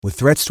With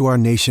threats to our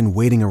nation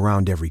waiting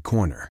around every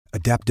corner,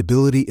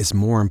 adaptability is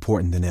more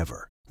important than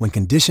ever. When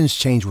conditions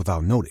change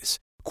without notice,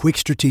 quick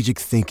strategic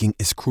thinking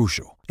is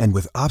crucial. And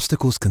with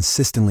obstacles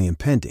consistently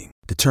impending,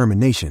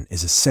 determination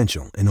is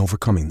essential in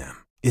overcoming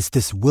them. It's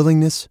this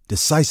willingness,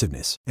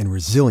 decisiveness, and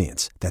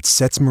resilience that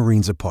sets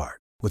Marines apart.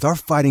 With our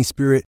fighting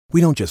spirit, we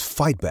don't just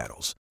fight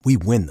battles, we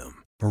win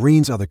them.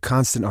 Marines are the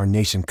constant our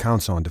nation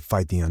counts on to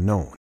fight the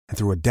unknown. And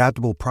through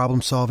adaptable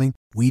problem solving,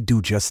 we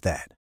do just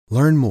that.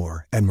 Learn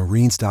more at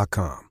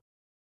marines.com.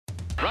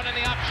 Running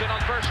the option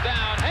on first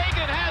down.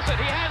 Hagan has it.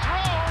 He has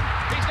Rome.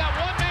 He's got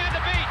one man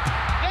to beat.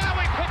 Now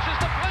he pitches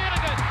to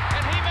Flanagan,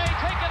 and he may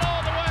take it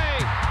all the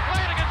way.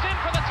 Flanagan's in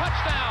for the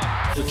touchdown.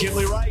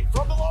 McKinley Wright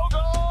from the logo.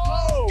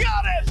 Oh,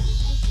 got it!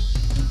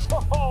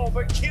 Oh,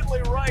 McKinley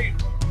Wright.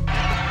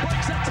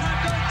 Breaks a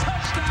tackle.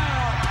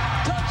 Touchdown!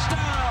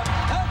 Touchdown!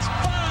 That's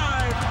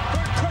 5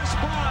 for Chris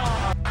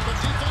Brown. The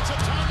defense of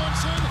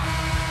Tomlinson.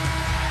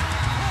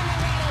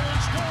 Colorado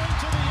is going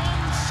to the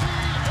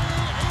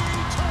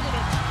NCAA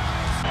tournament.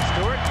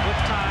 Stewart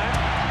with time.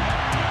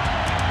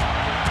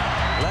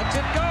 Lets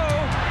it go.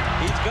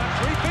 He's got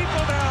 3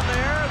 people down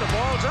there. The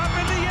ball's up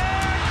in the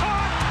air.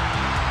 Caught!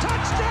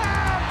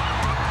 Touchdown!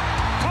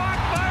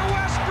 Caught by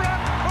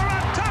Westbrook for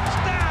a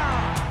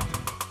touchdown!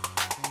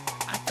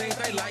 I think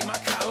they like my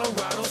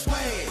Colorado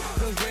swag,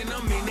 'cause when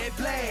I'm in that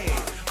flag,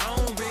 I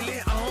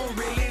don't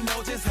really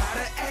know just how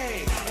to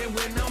act. And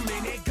when I'm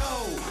in it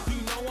go, you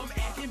know I'm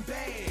acting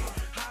bad.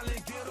 Holly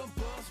get a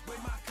bus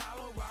with my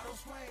Colorado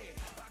swag.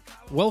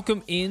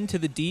 Welcome into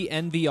the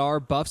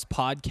DNVR Buffs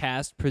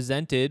podcast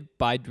presented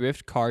by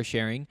Drift Car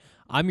Sharing.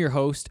 I'm your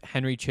host,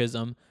 Henry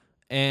Chisholm.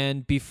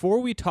 And before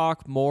we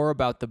talk more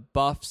about the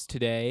Buffs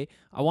today,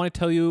 I want to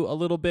tell you a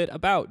little bit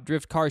about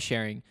Drift Car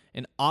Sharing,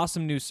 an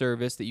awesome new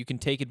service that you can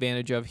take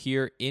advantage of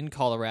here in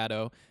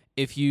Colorado.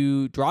 If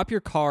you drop your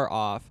car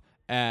off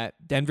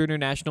at Denver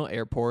International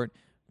Airport,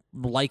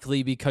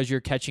 likely because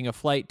you're catching a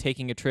flight,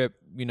 taking a trip,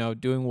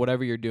 doing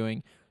whatever you're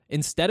doing,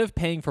 instead of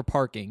paying for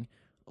parking,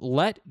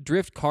 let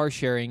Drift Car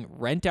Sharing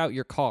rent out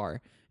your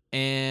car,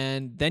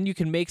 and then you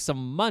can make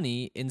some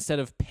money instead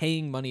of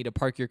paying money to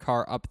park your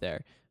car up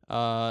there.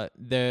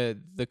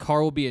 The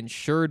car will be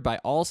insured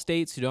by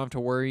Allstate, so you don't have to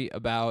worry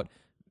about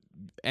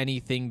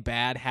anything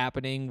bad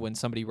happening when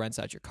somebody rents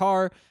out your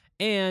car.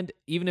 And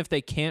even if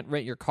they can't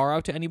rent your car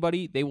out to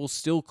anybody, they will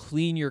still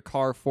clean your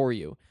car for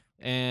you.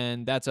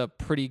 And that's a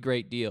pretty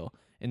great deal.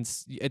 And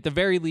at the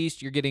very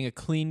least, you're getting a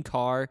clean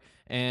car,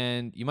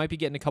 and you might be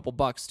getting a couple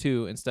bucks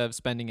too instead of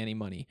spending any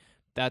money.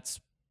 That's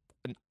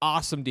an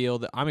awesome deal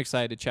that I'm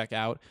excited to check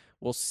out.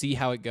 We'll see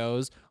how it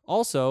goes.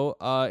 Also,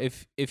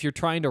 if you're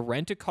trying to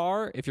rent a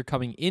car, if you're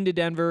coming into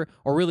Denver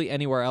or really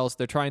anywhere else,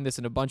 they're trying this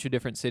in a bunch of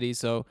different cities,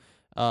 so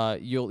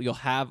you'll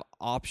have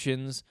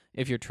options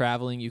if you're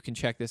traveling. You can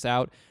check this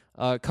out.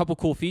 A couple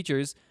cool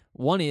features.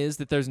 One is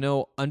that there's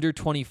no under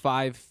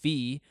 25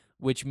 fee,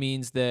 which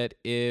means that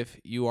if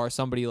you are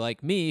somebody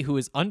like me who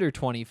is under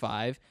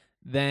 25,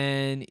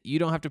 then you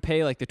don't have to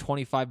pay like the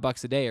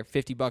 $25 a day or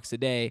 $50 a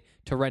day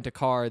to rent a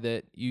car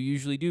that you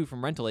usually do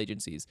from rental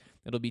agencies.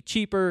 It'll be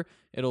cheaper,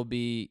 it'll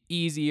be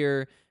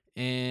easier,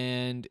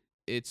 and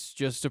it's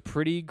just a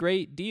pretty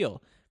great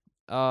deal.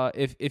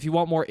 If you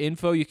want more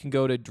info, you can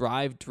go to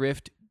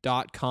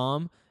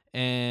drivedrift.com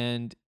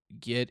and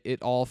get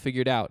it all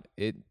figured out.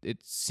 It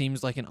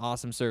seems like an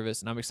awesome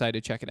service, and I'm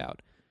excited to check it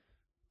out.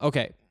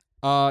 Okay,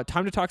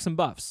 time to talk some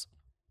Buffs.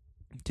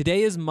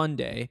 Today is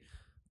Monday,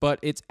 but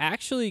it's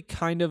actually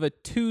kind of a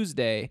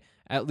Tuesday,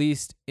 at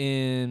least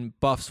in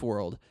Buffs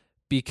world,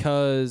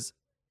 because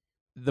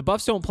the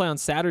Buffs don't play on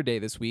Saturday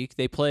this week.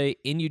 They play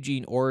in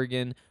Eugene,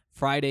 Oregon,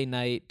 Friday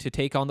night to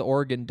take on the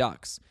Oregon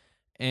Ducks,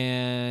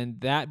 and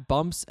that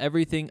bumps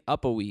everything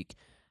up a week.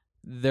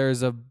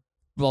 There's a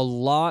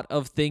lot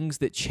of things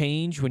that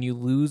change when you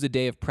lose a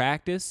day of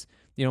practice.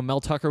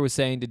 Mel Tucker was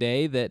saying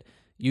today that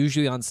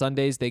usually on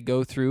Sundays they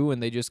go through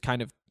and they just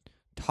kind of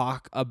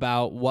talk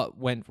about what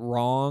went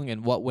wrong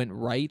and what went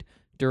right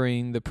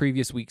during the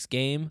previous week's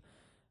game.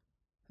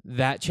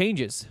 That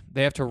changes.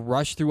 They have to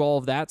rush through all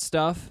of that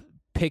stuff,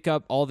 pick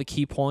up all the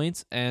key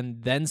points,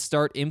 and then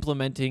start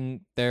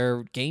implementing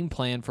their game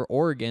plan for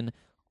Oregon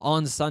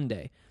on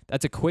Sunday.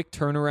 That's a quick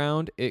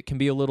turnaround. It can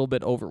be a little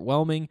bit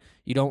overwhelming.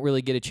 You don't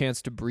really get a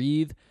chance to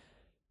breathe.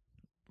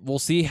 We'll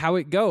see how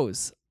it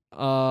goes.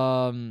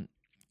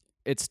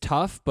 It's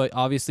tough, but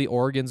obviously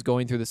Oregon's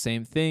going through the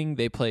same thing.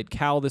 They played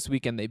Cal this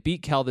weekend. They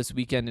beat Cal this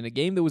weekend in a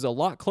game that was a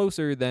lot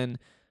closer than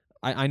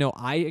I know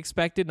I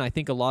expected, and I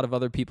think a lot of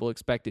other people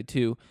expected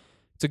too.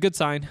 It's a good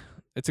sign.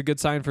 It's a good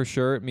sign for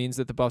sure. It means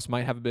that the Buffs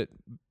might have a bit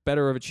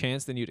better of a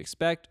chance than you'd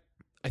expect.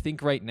 I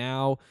think right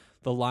now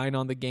the line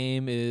on the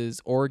game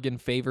is Oregon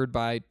favored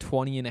by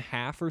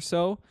 20.5 or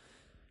so.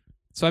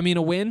 So,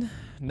 a win,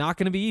 not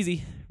going to be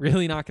easy.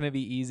 Really not going to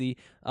be easy.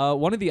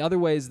 One of the other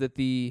ways that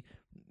the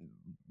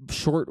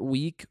short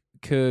week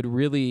could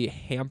really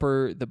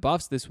hamper the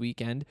Buffs this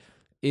weekend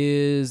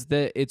is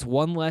that it's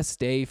one less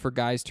day for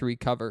guys to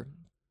recover.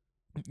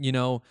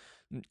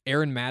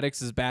 Aaron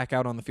Maddox is back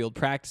out on the field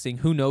practicing.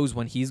 Who knows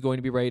when he's going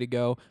to be ready to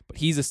go, but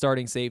he's a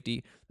starting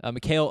safety.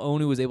 Mikhail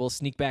Onu was able to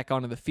sneak back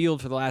onto the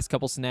field for the last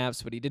couple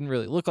snaps, but he didn't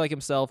really look like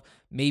himself.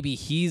 Maybe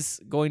he's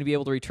going to be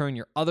able to return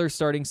your other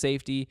starting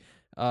safety.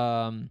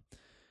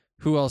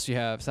 Who else you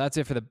have? So that's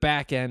it for the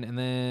back end. And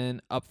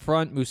then up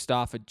front,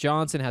 Mustafa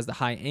Johnson has the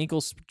high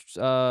ankle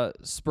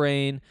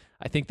sprain.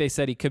 I think they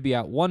said he could be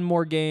out one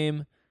more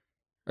game.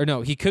 Or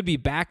no, he could be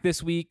back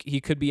this week. He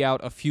could be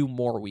out a few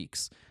more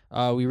weeks.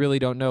 We really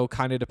don't know.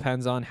 Kind of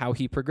depends on how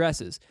he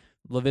progresses.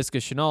 Laviska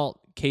Shenault,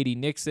 Katie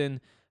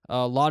Nixon,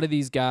 a lot of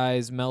these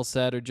guys, Mel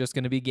said, are just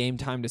going to be game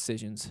time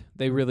decisions.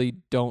 They really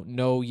don't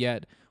know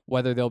yet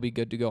whether they'll be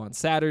good to go on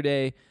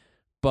Saturday.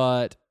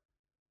 But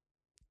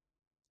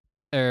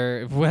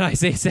when I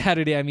say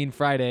Saturday, I mean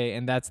Friday,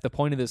 and that's the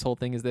point of this whole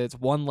thing, is that it's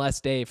one less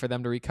day for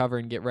them to recover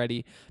and get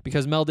ready,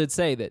 because Mel did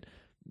say that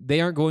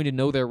they aren't going to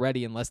know they're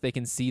ready unless they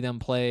can see them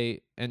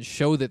play and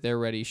show that they're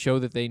ready, show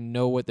that they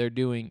know what they're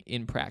doing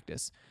in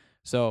practice.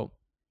 So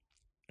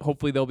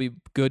hopefully they'll be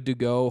good to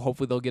go.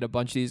 Hopefully they'll get a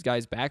bunch of these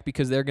guys back,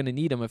 because they're going to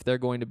need them if they're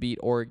going to beat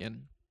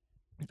Oregon.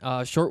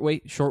 Short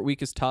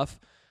week is tough.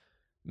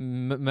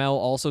 Mel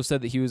also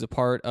said that he was a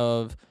part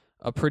of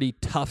a pretty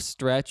tough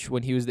stretch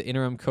when he was the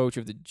interim coach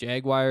of the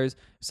Jaguars,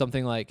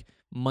 something like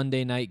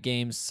Monday night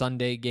game,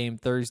 Sunday game,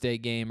 Thursday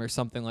game, or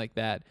something like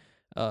that.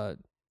 It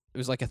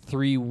was like a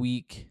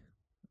 3-week,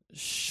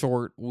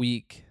 short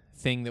week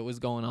thing that was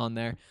going on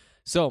there.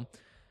 So,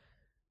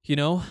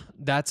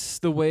 that's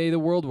the way the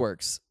world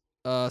works.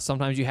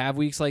 Sometimes you have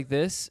weeks like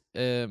this.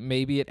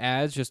 Maybe it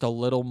adds just a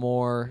little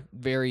more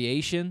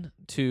variation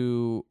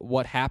to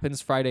what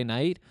happens Friday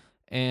night.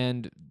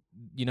 And,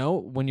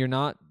 when you're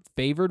not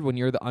favored, when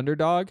you're the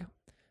underdog,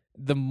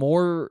 the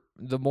more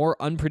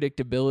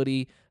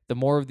unpredictability, the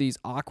more of these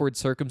awkward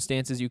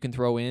circumstances you can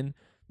throw in,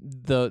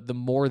 the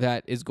more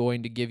that is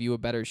going to give you a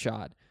better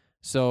shot.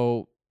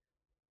 So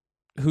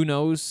who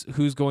knows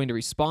who's going to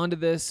respond to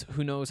this?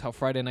 Who knows how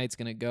Friday night's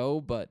going to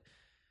go? But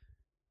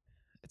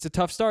it's a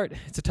tough start.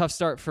 It's a tough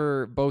start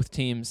for both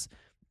teams.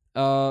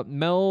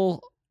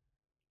 Mel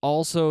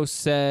also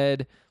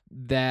said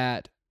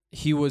that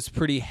he was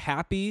pretty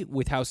happy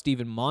with how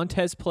Steven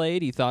Montez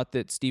played. He thought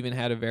that Steven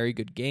had a very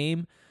good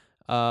game.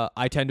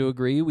 I tend to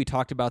agree. We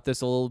talked about this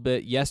a little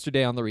bit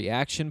yesterday on the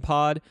reaction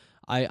pod.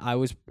 I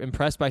was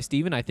impressed by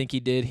Steven. I think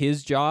he did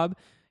his job.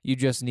 You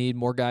just need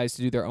more guys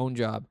to do their own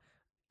job.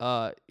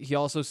 He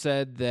also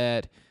said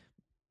that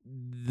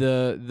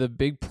the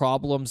big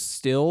problems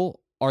still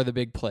are the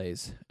big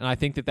plays. And I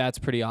think that that's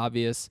pretty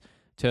obvious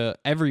to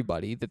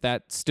everybody,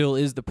 that still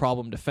is the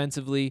problem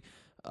defensively.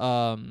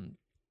 Saw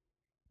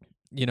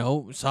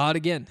it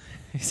again.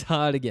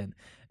 Saw it again.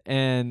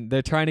 And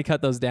they're trying to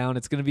cut those down.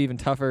 It's going to be even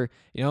tougher.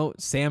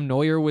 Sam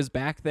Neuer was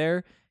back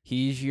there.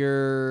 He's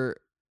your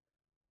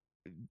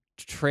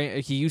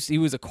he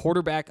was a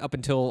quarterback up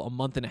until a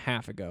month and a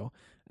half ago.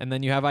 And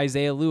then you have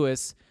Isaiah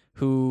Lewis,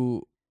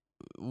 who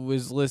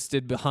was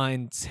listed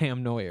behind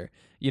Sam Neuer.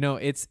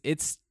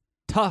 It's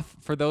tough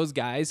for those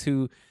guys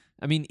who,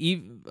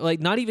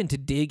 not even to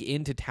dig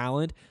into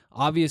talent.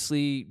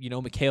 Obviously,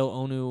 Mikhail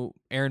Onu,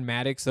 Aaron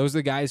Maddox, those are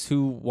the guys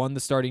who won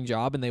the starting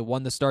job, and they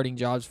won the starting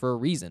jobs for a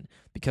reason,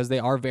 because they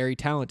are very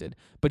talented.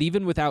 But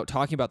even without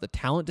talking about the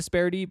talent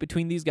disparity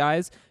between these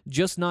guys,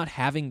 just not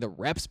having the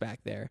reps back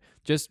there,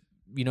 just,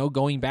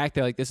 going back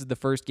there like this is the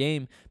first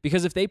game,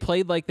 because if they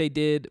played like they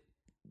did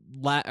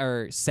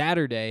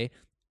Saturday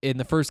in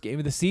the first game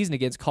of the season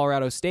against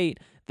Colorado State,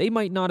 they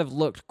might not have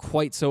looked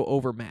quite so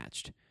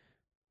overmatched.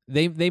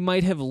 They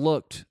might have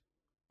looked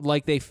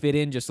like they fit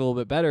in just a little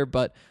bit better,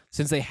 but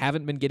since they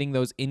haven't been getting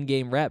those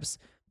in-game reps,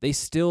 they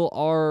still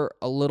are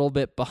a little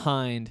bit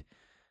behind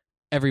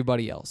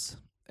everybody else.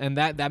 And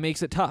that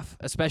makes it tough,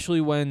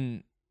 especially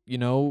when,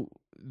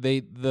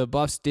 the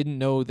Buffs didn't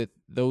know that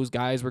those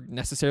guys were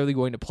necessarily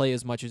going to play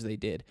as much as they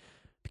did,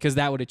 because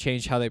that would have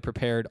changed how they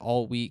prepared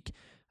all week.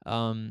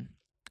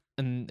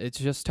 And it's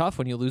just tough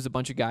when you lose a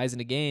bunch of guys in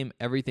a game.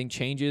 Everything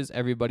changes.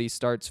 Everybody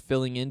starts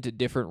filling into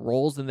different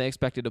roles than they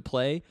expected to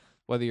play,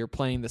 whether you're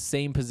playing the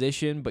same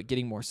position but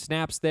getting more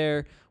snaps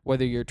there,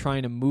 whether you're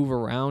trying to move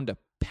around to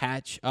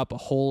patch up a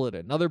hole at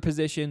another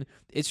position.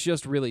 It's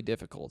just really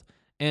difficult.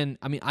 And,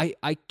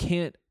 I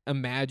can't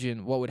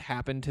imagine what would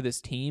happen to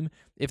this team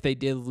if they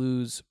did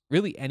lose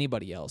really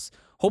anybody else.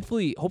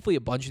 Hopefully a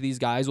bunch of these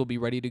guys will be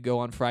ready to go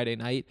on Friday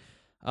night.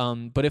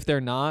 But if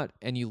they're not,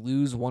 and you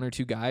lose one or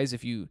two guys,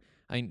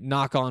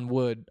 knock on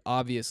wood,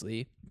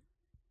 obviously,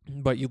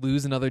 but you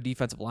lose another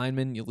defensive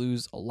lineman, you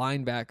lose a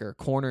linebacker,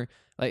 corner,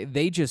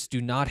 they just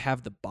do not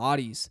have the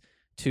bodies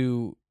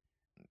to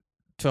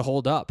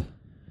hold up.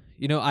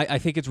 I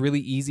think it's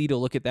really easy to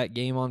look at that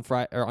game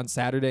on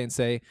Saturday and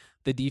say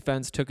the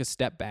defense took a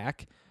step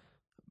back,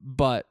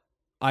 but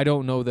I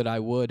don't know that I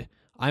would.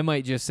 I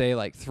might just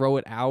say, throw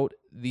it out.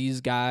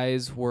 These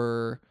guys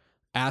were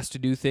asked to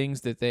do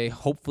things that they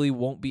hopefully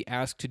won't be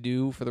asked to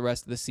do for the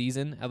rest of the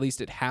season, at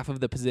least at half of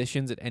the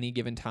positions at any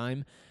given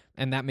time,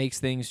 and that makes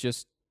things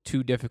just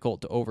too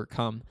difficult to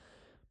overcome.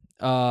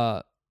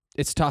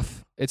 It's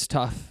tough,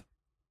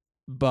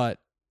 but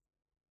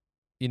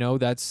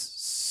That's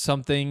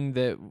something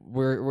that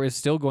we're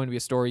still going to be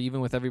a story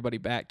even with everybody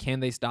back. Can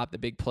they stop the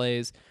big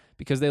plays?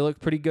 Because they look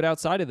pretty good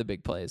outside of the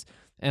big plays.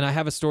 And I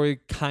have a story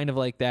kind of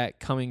like that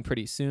coming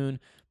pretty soon.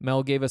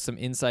 Mel gave us some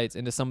insights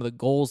into some of the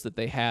goals that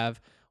they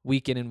have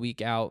week in and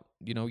week out,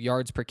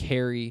 yards per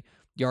carry,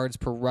 yards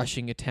per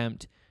rushing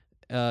attempt,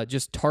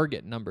 just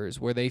target numbers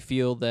where they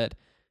feel that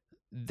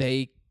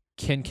they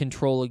can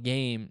control a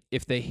game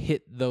if they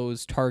hit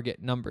those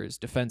target numbers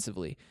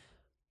defensively.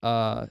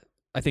 I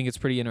think it's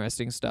pretty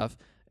interesting stuff.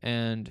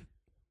 And,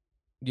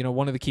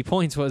 one of the key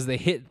points was they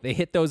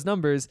hit those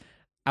numbers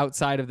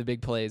outside of the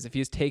big plays. If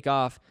you just take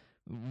off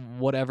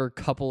whatever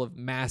couple of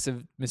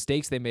massive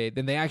mistakes they made,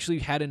 then they actually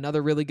had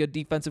another really good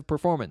defensive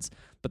performance.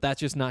 But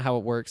that's just not how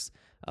it works.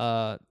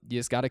 You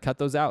just got to cut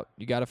those out.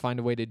 You got to find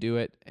a way to do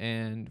it.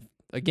 And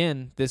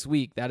again, this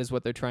week, that is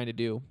what they're trying to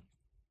do.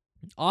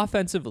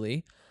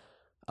 Offensively,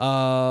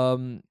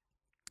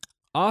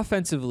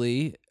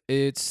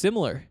 it's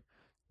similar.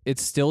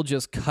 It's still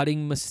just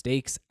cutting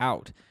mistakes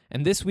out.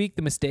 And this week,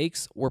 the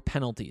mistakes were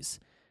penalties.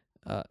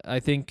 I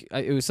think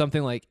it was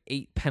something like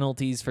 8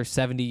 penalties for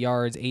 70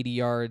 yards, 80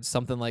 yards,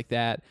 something like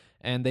that.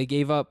 And they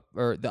gave up,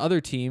 or the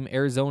other team,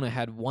 Arizona,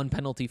 had 1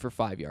 penalty for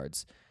 5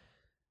 yards.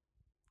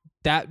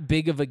 That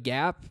big of a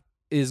gap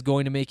is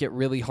going to make it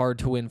really hard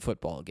to win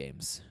football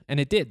games. And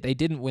it did. They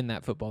didn't win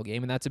that football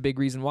game, and that's a big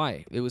reason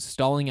why. It was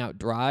stalling out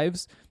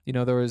drives.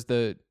 There was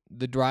the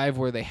drive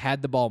where they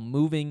had the ball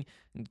moving,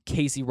 and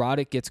Casey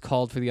Roddick gets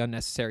called for the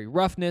unnecessary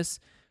roughness,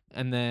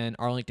 and then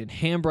Arlington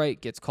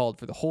Hambright gets called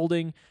for the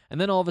holding,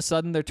 and then all of a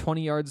sudden they're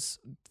 20 yards,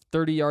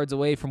 30 yards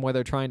away from where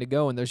they're trying to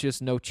go, and there's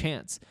just no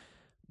chance.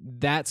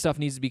 That stuff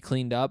needs to be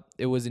cleaned up.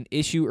 It was an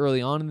issue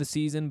early on in the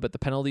season, but the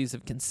penalties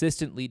have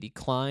consistently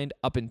declined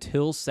up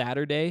until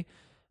Saturday.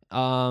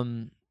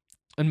 And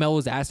Mel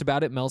was asked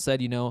about it. Mel said,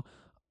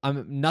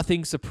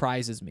 nothing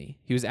surprises me.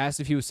 He was asked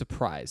if he was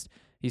surprised.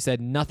 He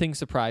said, nothing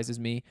surprises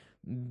me.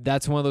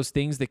 That's one of those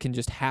things that can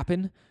just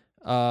happen,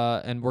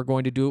 and we're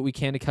going to do what we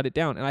can to cut it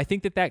down. And I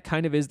think that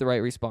kind of is the right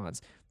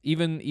response.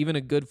 Even a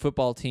good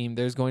football team,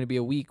 there's going to be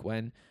a week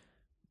when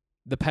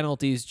the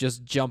penalties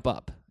just jump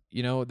up.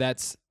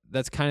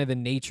 That's kind of the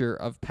nature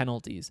of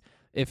penalties.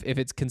 If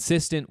it's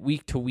consistent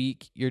week to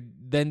week,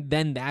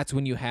 then that's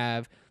when you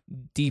have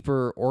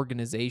deeper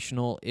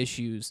organizational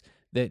issues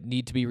that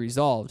need to be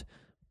resolved.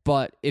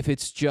 But if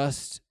it's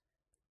just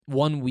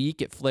 1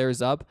 week, it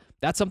flares up.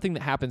 That's something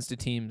that happens to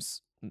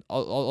teams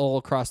all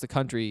across the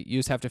country. You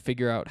just have to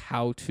figure out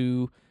how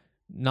to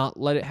not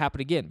let it happen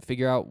again.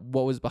 Figure out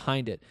what was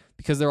behind it,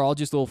 because they're all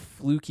just little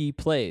fluky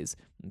plays.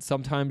 And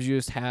sometimes you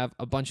just have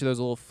a bunch of those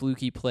little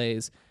fluky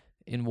plays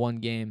in one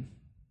game.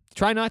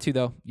 Try not to,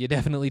 though. You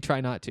definitely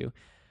try not to.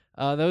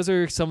 Those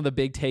are some of the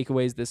big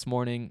takeaways this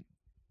morning.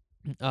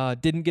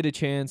 Didn't get a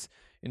chance.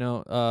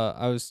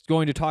 I was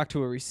going to talk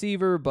to a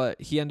receiver,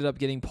 but he ended up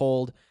getting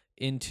pulled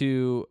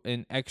into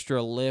an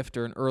extra lift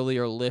or an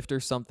earlier lift or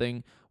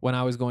something when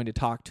I was going to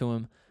talk to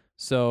him.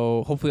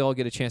 So hopefully I'll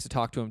get a chance to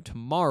talk to him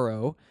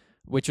tomorrow,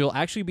 which will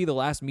actually be the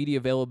last media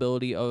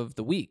availability of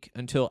the week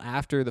until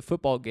after the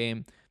football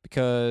game,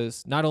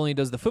 because not only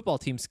does the football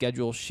team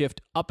schedule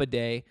shift up a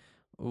day,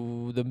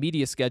 the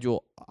media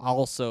schedule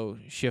also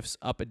shifts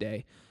up a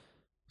day.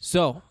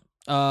 So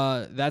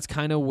that's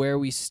kind of where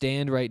we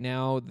stand right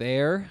now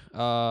there.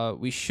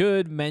 We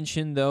should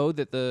mention, though,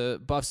 that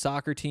the Buff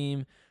soccer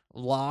team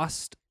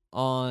lost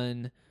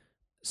on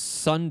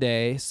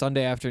Sunday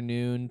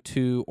afternoon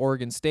to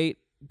Oregon State.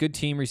 Good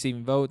team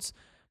receiving votes.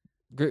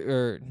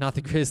 Not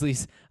the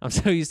Grizzlies. I'm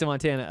so used to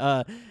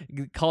Montana.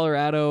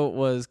 Colorado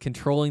was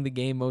controlling the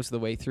game most of the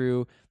way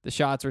through. The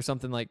shots were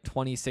something like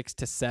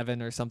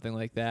 26-7 or something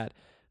like that.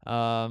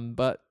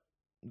 But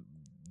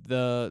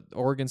the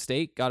Oregon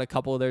State got a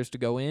couple of theirs to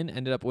go in,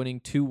 ended up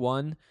winning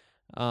 2-1.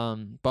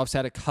 Buffs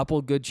had a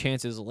couple good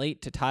chances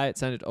late to tie it,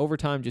 send it to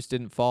overtime, just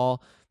didn't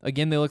fall.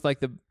 Again, they looked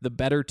like the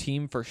better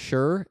team for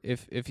sure.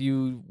 If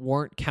you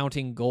weren't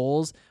counting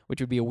goals, which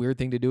would be a weird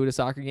thing to do at a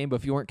soccer game, but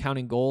if you weren't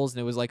counting goals and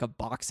it was like a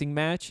boxing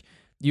match,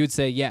 you would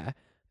say, yeah,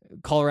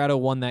 Colorado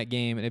won that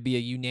game, and it'd be a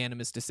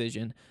unanimous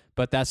decision.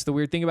 But that's the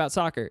weird thing about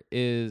soccer,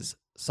 is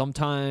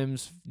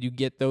sometimes you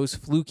get those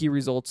fluky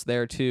results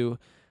there too.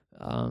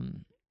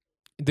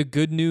 The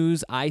good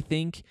news, I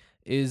think,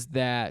 is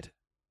that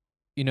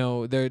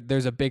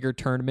there's a bigger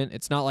tournament.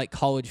 It's not like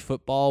college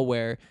football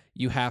where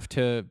you have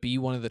to be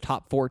one of the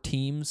top 4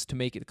 teams to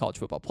make it the college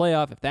football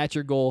playoff. If that's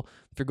your goal,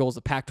 if your goal is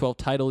the Pac-12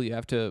 title, you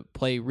have to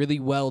play really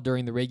well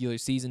during the regular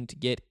season to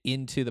get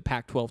into the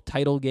Pac-12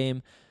 title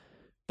game.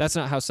 That's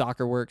not how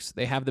soccer works.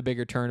 They have the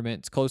bigger tournament.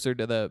 It's closer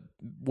to the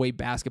way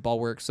basketball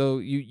works. So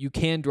you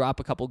can drop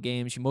a couple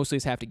games. You mostly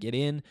just have to get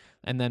in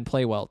and then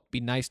play well.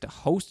 Be nice to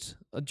host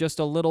just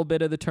a little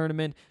bit of the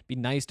tournament. Be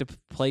nice to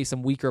play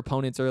some weaker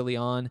opponents early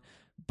on.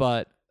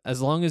 But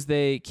as long as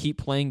they keep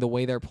playing the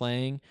way they're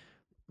playing,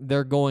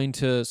 they're going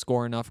to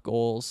score enough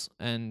goals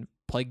and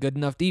play good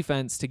enough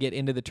defense to get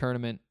into the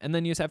tournament. And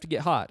then you just have to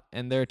get hot.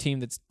 And they're a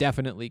team that's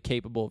definitely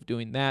capable of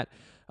doing that.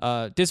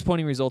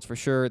 Disappointing results for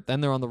sure.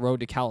 Then they're on the road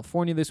to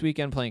California this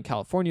weekend playing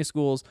California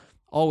schools.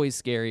 always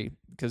scary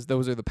because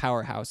those are the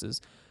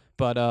powerhouses.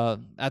 But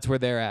that's where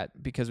they're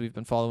at because we've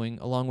been following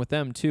along with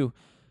them too.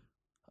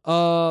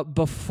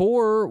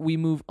 Before we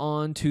move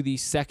on to the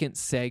second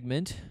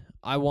segment,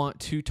 I want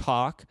to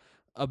talk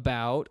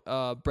about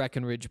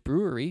Breckenridge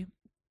Brewery,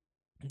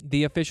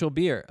 the official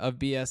beer of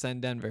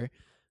BSN Denver.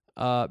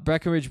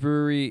 Breckenridge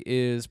Brewery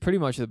is pretty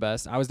much the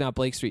best. I was down at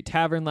Blake Street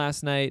Tavern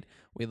last night.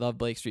 We love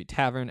Blake Street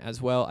Tavern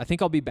as well. I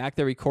think I'll be back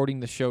there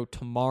recording the show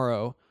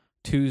tomorrow,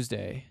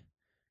 Tuesday.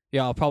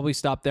 Yeah, I'll probably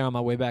stop there on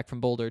my way back from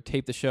Boulder,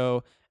 tape the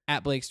show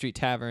at Blake Street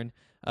Tavern,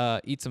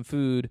 eat some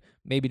food,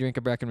 maybe drink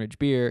a Breckenridge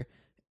beer,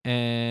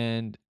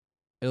 and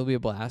it'll be a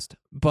blast.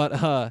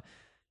 But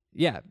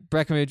yeah,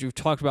 Breckenridge, we've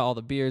talked about all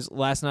the beers.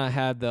 Last night I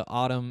had the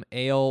Autumn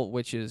Ale,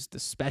 which is the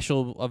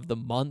special of the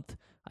month,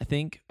 I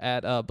think,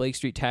 at Blake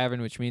Street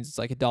Tavern, which means it's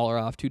like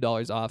 $1 off,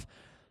 $2 off.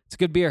 It's a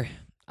good beer.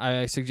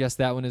 I suggest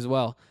that one as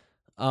well.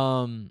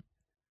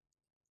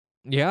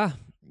 Yeah,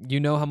 you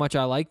know how much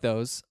I like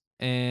those,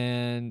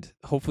 and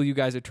hopefully you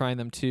guys are trying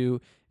them too.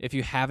 If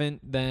you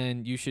haven't,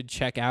 then you should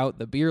check out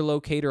the beer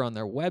locator on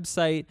their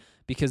website,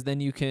 because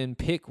then you can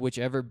pick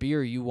whichever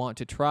beer you want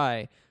to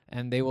try,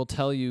 and they will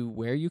tell you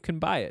where you can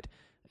buy it.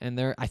 And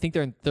I think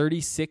they're in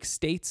 36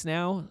 states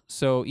now,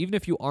 so even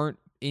if you aren't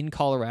in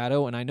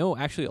Colorado, and I know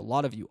actually a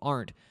lot of you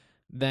aren't,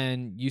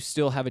 then you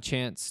still have a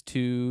chance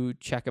to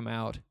check them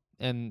out,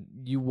 and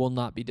you will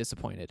not be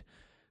disappointed.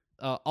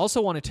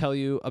 Also want to tell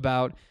you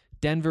about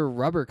Denver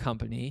Rubber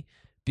Company,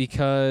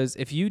 because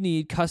if you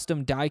need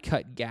custom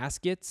die-cut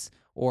gaskets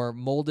or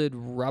molded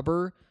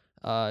rubber,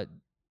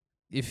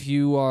 if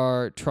you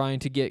are trying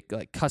to get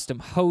like custom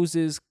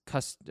hoses,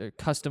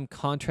 custom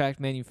contract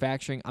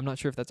manufacturing, I'm not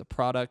sure if that's a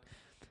product.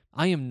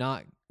 I am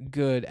not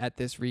good at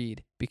this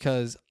read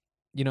because,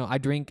 you know, I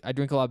drink a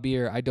lot of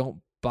beer. I don't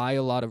buy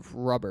a lot of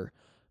rubber.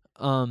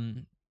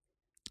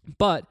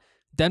 But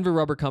Denver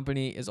Rubber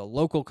Company is a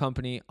local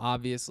company,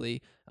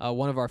 obviously,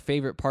 one of our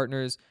favorite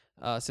partners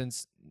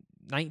since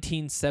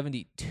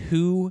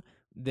 1972.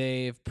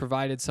 They've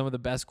provided some of the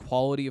best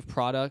quality of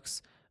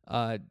products.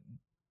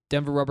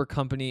 Denver Rubber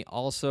Company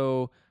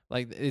also,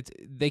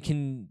 they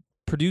can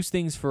produce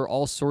things for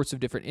all sorts of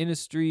different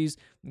industries,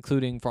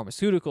 including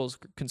pharmaceuticals,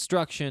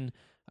 construction,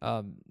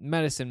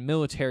 medicine,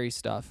 military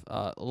stuff,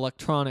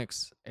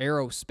 electronics,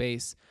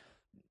 aerospace.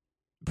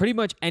 Pretty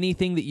much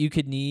anything that you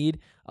could need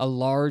a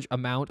large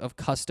amount of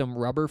custom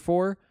rubber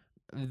for,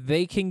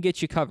 they can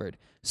get you covered.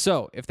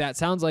 So if that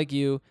sounds like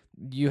you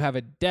have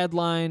a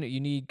deadline, you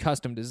need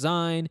custom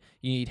design,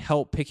 you need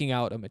help picking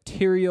out a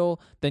material,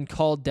 then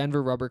call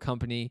Denver Rubber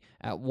Company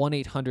at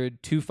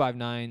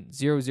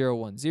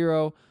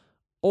 1-800-259-0010,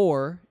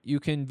 or you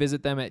can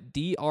visit them at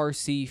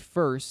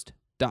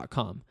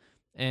drcfirst.com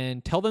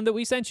and tell them that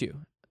we sent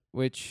you,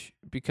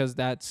 because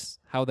that's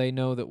how they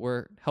know that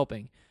we're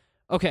helping.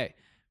 Okay.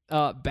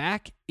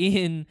 Back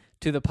into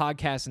the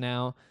podcast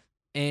now,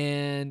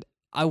 and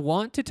I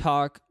want to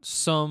talk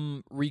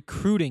some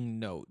recruiting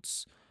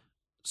notes.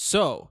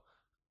 So,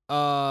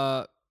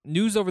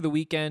 news over the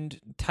weekend,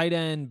 tight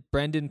end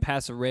Brendan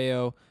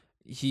Passareo,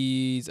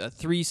 he's a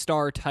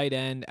 3-star tight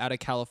end out of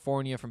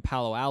California from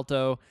Palo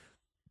Alto.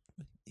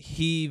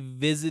 He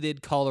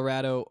visited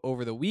Colorado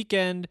over the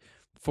weekend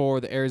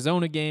for the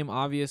Arizona game,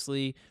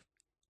 obviously,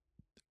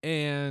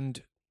 and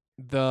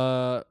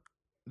the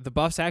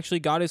Buffs actually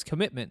got his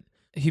commitment.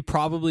 He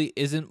probably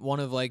isn't one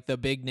of like the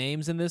big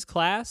names in this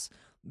class,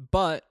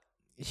 but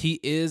he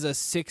is a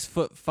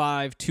 6'5",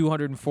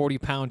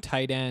 240-pound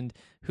tight end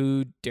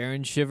who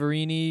Darren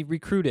Shiverini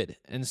recruited.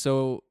 And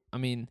so, I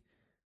mean,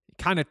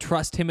 kind of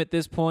trust him at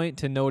this point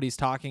to know what he's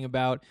talking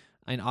about.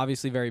 And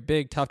obviously very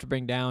big, tough to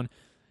bring down.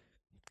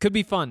 Could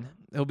be fun.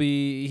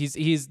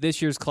 He's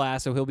this year's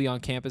class, so he'll be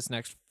on campus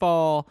next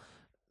fall.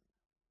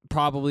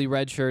 Probably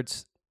red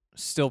shirts.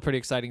 Still pretty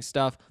exciting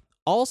stuff.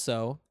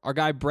 Also, our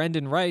guy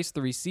Brendan Rice,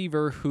 the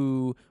receiver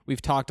who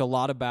we've talked a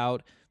lot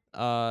about,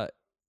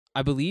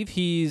 I believe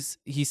he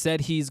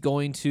said he's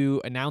going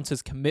to announce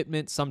his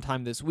commitment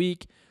sometime this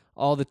week.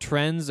 All the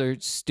trends are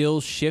still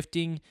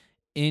shifting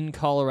in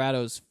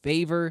Colorado's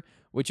favor,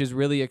 which is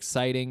really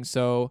exciting.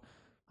 So,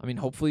 I mean,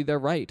 hopefully they're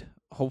right.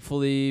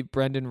 Hopefully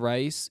Brendan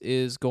Rice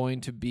is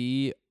going to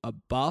be a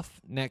Buff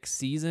next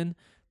season.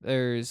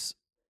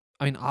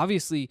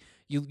 Obviously,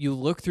 you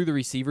look through the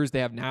receivers they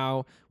have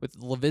now with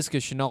Laviska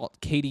Shenault,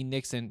 Katie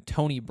Nixon,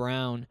 Tony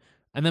Brown,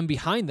 and then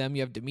behind them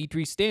you have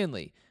Dimitri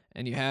Stanley,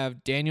 and you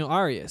have Daniel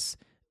Arias,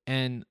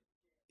 and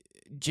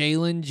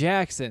Jalen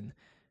Jackson,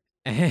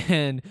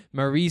 and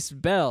Maurice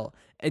Bell,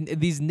 and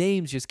these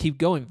names just keep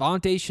going.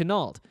 Vontae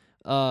Shenault,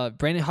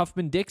 Brandon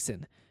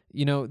Huffman-Dixon.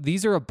 You know,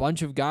 these are a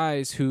bunch of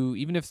guys who,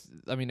 even if,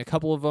 a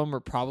couple of them are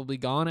probably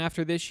gone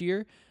after this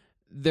year,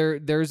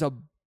 there's a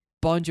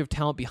bunch of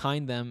talent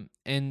behind them,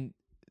 and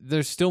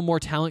there's still more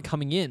talent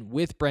coming in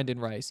with Brendan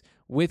Rice,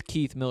 with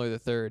Keith Miller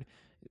III.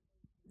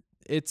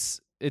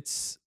 It's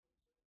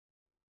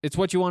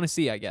what you want to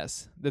see, I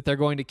guess, that they're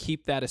going to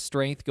keep that a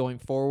strength going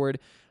forward,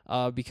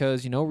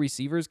 because,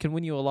 receivers can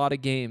win you a lot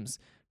of games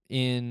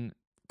in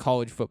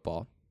college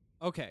football.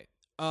 Okay.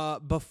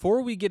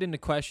 Before we get into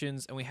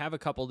questions, and we have a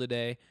couple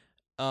today,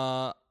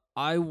 I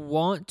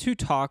want to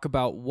talk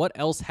about what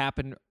else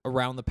happened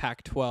around the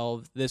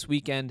Pac-12 this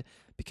weekend,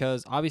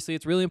 because obviously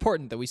it's really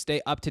important that we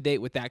stay up to date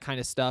with that kind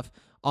of stuff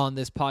on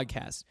this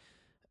podcast.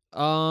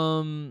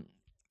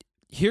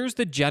 Here's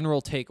the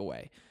general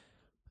takeaway.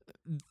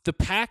 The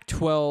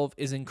Pac-12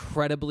 is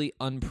incredibly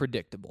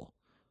unpredictable.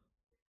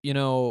 You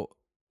know,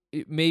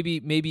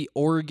 maybe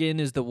Oregon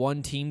is the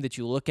one team that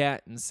you look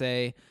at and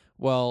say,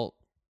 well,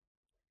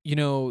 you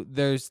know,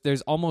 there's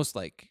almost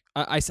like,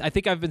 I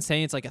think I've been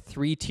saying it's like a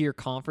 3-tier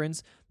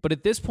conference, but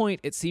at this point,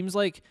 it seems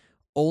like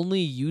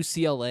only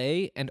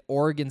UCLA and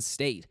Oregon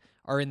State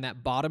are in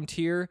that bottom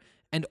tier,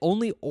 and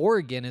only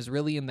Oregon is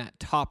really in that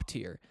top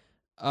tier.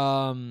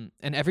 And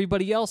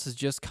everybody else is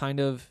just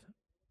kind of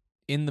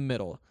in the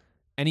middle.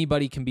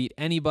 Anybody can beat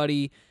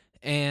anybody,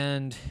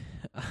 and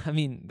I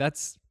mean,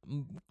 that's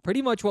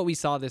pretty much what we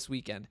saw this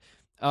weekend.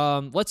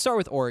 Let's start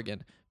with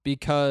Oregon,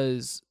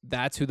 because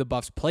that's who the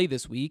Buffs play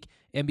this week,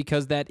 and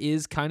because that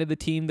is kind of the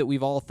team that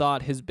we've all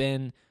thought has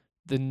been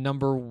the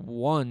number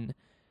one.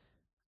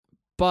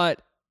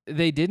 But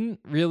they didn't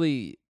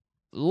really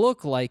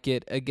look like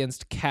it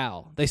against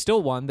Cal. They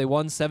still won. They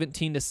won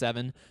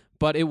 17-7,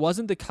 but it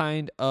wasn't the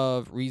kind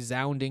of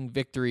resounding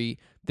victory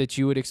that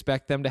you would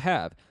expect them to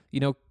have.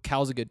 You know,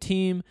 Cal's a good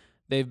team.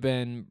 They've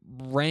been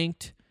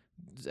ranked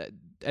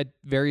at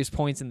various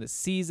points in the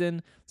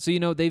season. So, you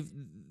know,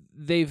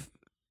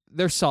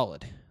 they're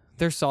solid.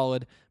 They're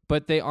solid,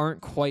 but they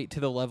aren't quite to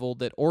the level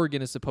that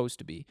Oregon is supposed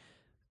to be.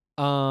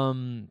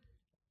 At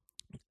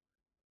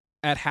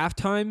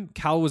halftime,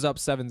 Cal was up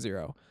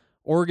 7-0.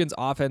 Oregon's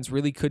offense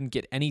really couldn't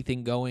get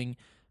anything going.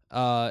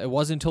 It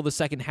wasn't until the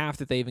second half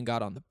that they even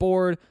got on the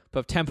board,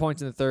 but 10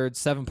 points in the third,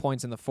 7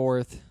 points in the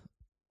fourth,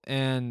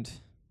 and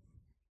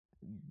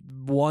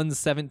won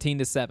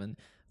 17-7.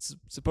 It's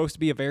supposed to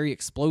be a very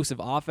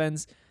explosive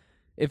offense.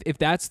 If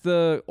that's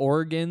the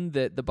Oregon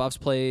that the Buffs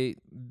play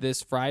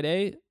this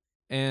Friday,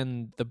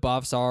 and the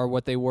Buffs are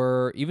what they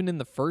were even in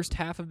the first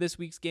half of this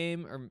week's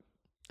game, or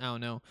I don't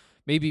know,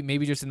 maybe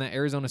just in that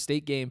Arizona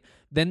State game,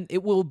 then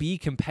it will be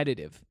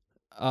competitive.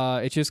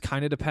 It just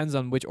kind of depends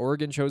on which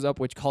Oregon shows up,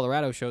 which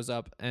Colorado shows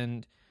up,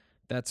 and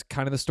that's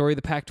kind of the story of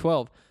the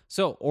Pac-12.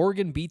 So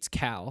Oregon beats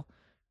Cal.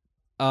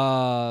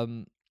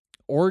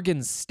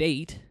 Oregon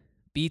State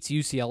beats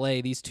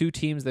UCLA. These two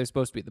teams, they're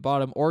supposed to be at the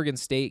bottom. Oregon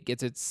State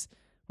gets its,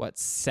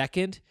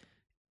 second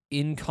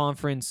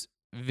in-conference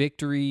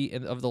victory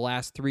of the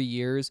last 3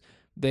 years.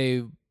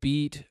 They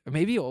beat, or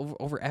maybe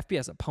over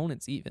FBS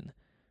opponents even.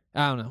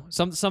 I don't know,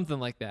 something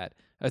like that.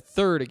 A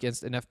third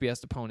against an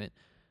FBS opponent.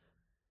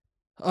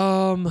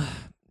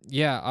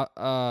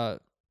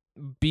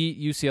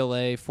 Beat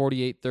UCLA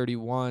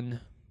 48-31.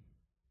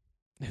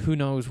 Who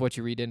knows what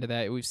you read into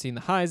that? We've seen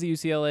the highs of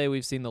UCLA.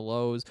 We've seen the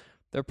lows.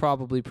 They're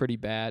probably pretty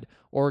bad.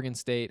 Oregon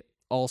State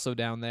also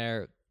down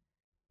there.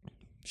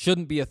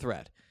 Shouldn't be a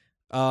threat.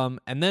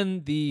 And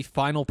then the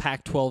final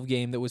Pac-12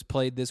 game that was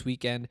played this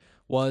weekend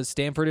was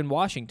Stanford and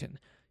Washington.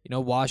 You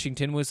know,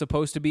 Washington was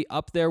supposed to be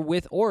up there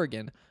with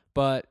Oregon,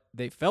 but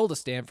they fell to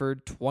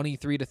Stanford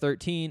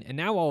 23-13, and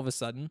now all of a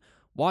sudden,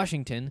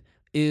 Washington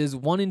is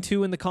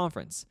 1-2 in the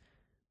conference.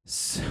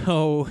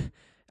 So,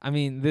 I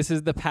mean, this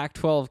is the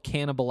Pac-12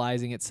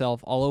 cannibalizing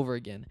itself all over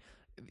again.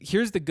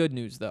 Here's the good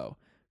news, though.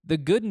 The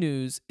good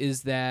news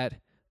is that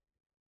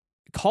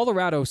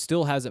Colorado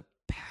still has a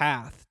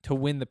path to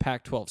win the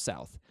Pac-12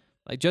 South.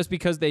 Like, just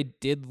because they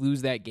did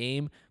lose that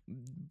game,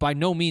 by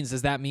no means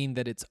does that mean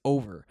that it's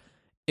over.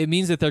 It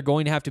means that they're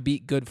going to have to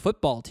beat good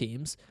football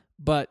teams,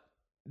 but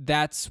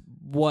that's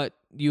what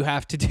you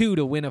have to do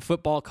to win a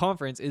football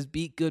conference, is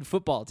beat good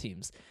football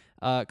teams.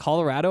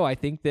 Colorado, I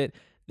think that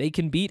they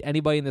can beat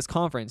anybody in this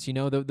conference. You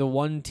know, the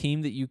one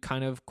team that you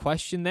kind of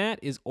question that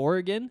is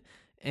Oregon,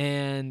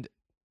 and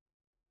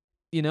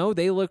you know,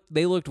 they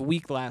looked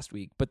weak last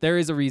week, but there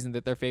is a reason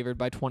that they're favored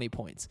by 20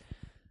 points.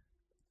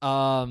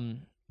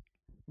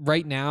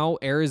 Right now,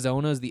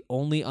 Arizona is the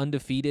only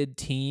undefeated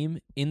team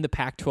in the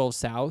Pac-12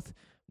 South.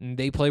 And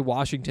they play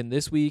Washington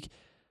this week.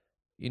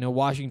 You know,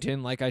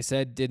 Washington, like I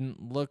said,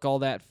 didn't look all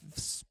that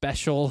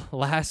special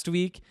last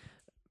week,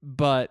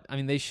 but I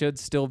mean, they should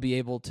still be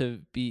able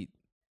to beat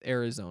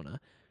Arizona,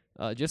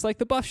 just like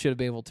the Buffs should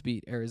be able to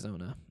beat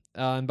Arizona.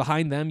 And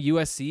behind them,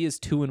 USC is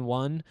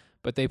 2-1,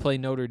 but they play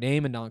Notre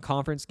Dame, a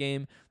non-conference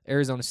game.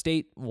 Arizona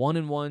State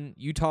 1-1,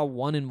 Utah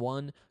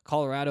 1-1,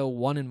 Colorado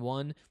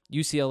 1-1,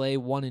 UCLA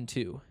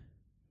 1-2.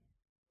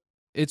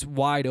 It's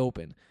wide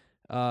open.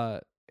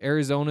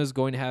 Arizona is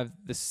going to have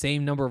the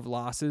same number of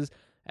losses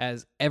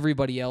as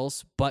everybody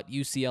else but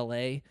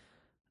UCLA,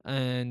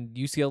 and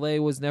UCLA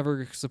was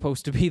never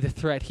supposed to be the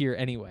threat here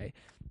anyway.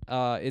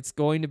 It's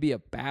going to be a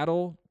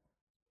battle.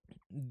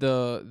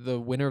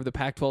 The winner of the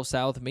Pac-12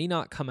 South may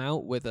not come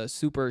out with a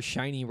super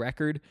shiny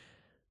record,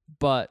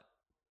 but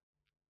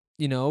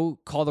you know,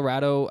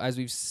 Colorado, as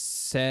we've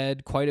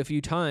said quite a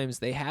few times,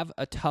 they have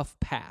a tough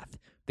path.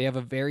 They have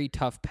a very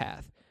tough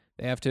path.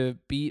 They have to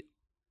beat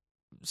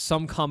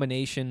some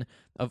combination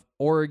of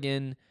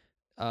Oregon,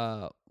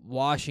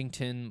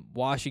 Washington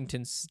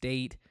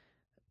State,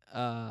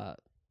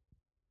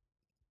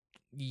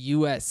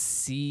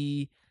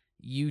 USC,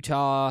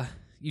 Utah,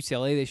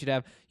 UCLA they should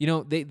have.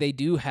 They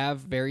do have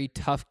very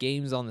tough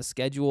games on the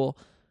schedule,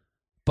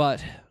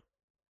 but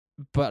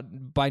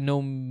by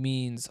no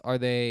means are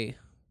they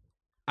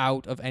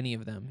out of any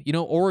of them.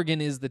 Oregon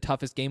is the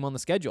toughest game on the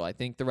schedule, I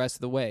think, the rest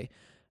of the way.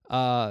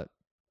 So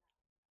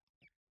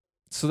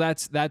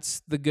that's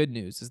the good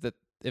news, is that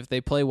if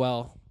they play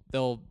well,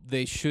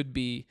 they should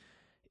be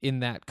in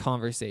that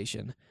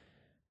conversation.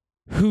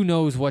 Who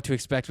knows what to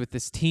expect with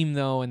this team,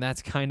 though, and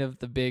that's kind of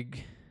the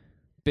big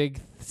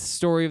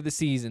story of the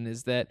season,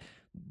 is that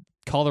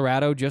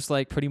Colorado, just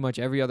like pretty much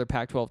every other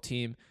Pac-12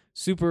 team,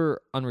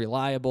 super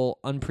unreliable,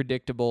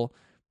 unpredictable.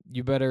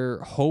 You better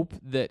hope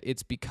that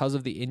it's because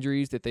of the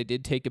injuries that they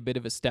did take a bit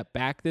of a step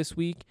back this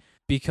week,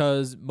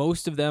 because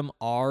most of them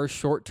are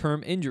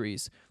short-term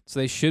injuries. So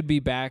they should be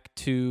back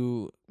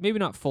to maybe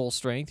not full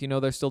strength.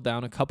 They're still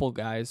down a couple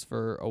guys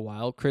for a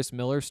while. Chris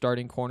Miller,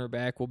 starting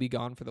cornerback, will be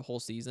gone for the whole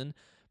season.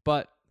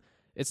 But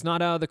it's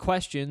not out of the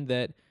question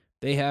that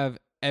they have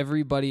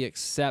everybody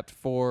except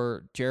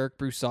for Jarek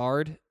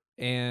Broussard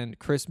and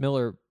Chris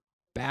Miller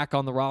back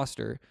on the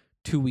roster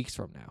 2 weeks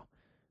from now.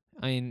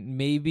 I mean,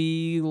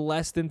 maybe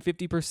less than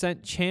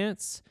 50%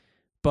 chance,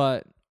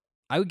 but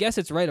I would guess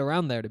it's right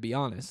around there, to be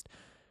honest.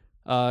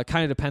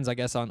 Kind of depends, I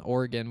guess, on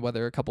Oregon,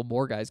 whether a couple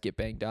more guys get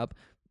banged up.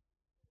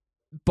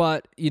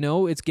 But,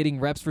 it's getting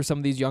reps for some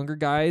of these younger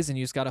guys, and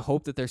you just got to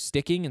hope that they're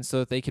sticking, and so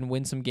that they can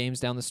win some games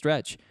down the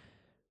stretch.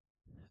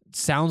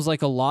 Sounds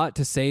like a lot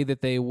to say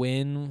that they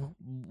win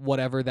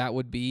whatever that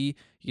would be,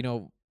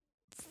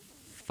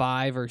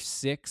 5 or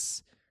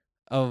 6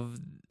 of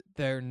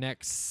their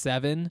next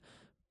 7.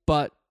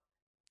 But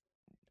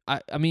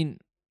I mean,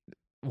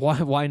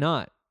 why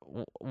not?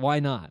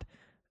 Why not?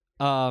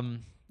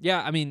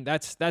 Yeah, I mean,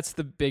 that's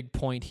the big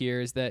point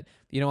here, is that,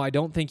 I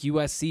don't think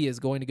USC is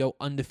going to go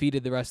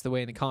undefeated the rest of the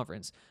way in the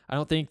conference. I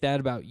don't think that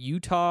about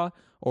Utah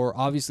or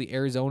obviously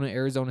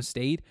Arizona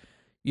State.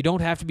 You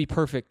don't have to be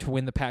perfect to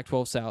win the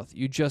Pac-12 South.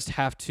 You just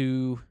have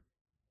to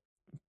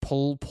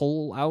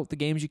pull out the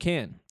games you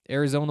can.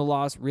 Arizona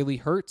loss really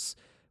hurts,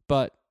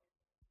 but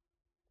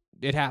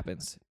it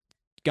happens.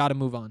 Got to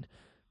move on.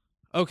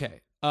 Okay,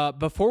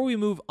 before we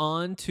move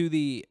on to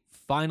the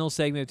final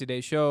segment of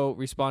today's show,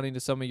 responding to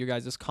some of your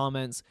guys'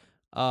 comments,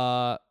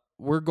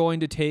 we're going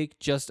to take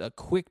just a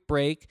quick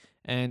break,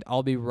 and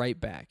I'll be right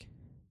back.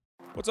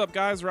 What's up,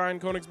 guys? Ryan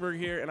Koenigsberg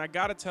here, and I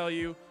got to tell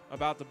you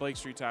about the Blake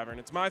Street Tavern.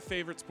 It's my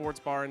favorite sports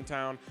bar in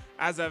town,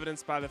 as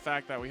evidenced by the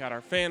fact that we had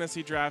our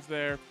fantasy draft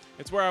there.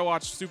 It's where I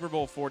watched Super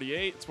Bowl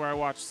 48. It's where I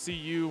watched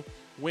CU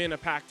win a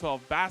Pac-12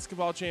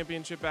 basketball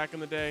championship back in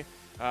the day.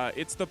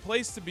 It's the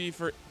place to be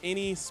for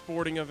any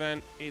sporting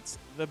event. It's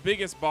the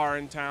biggest bar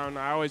in town.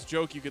 I always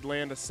joke you could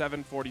land a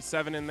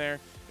 747 in there.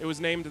 It was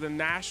named the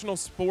National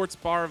Sports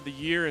Bar of the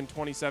Year in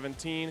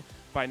 2017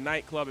 by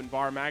Nightclub and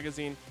Bar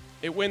Magazine.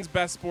 It wins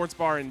Best Sports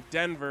Bar in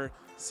Denver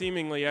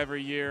seemingly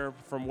every year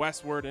from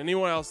Westward.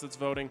 Anyone else that's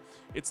voting,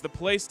 it's the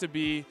place to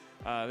be.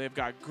 They've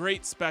got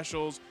great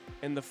specials,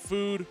 and the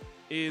food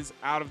is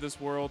out of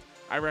this world.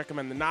 I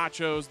recommend the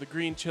nachos, the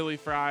green chili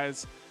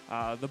fries,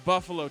 the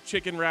buffalo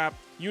chicken wrap,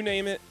 you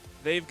name it,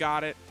 they've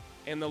got it.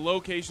 And the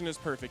location is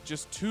perfect,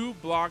 just 2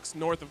 blocks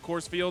north of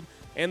Coors Field,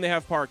 and they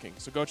have parking.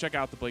 So go check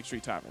out the Blake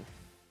Street Tavern.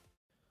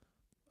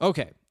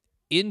 Okay,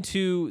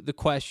 into the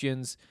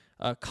questions,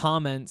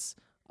 comments.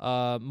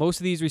 Most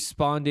of these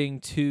responding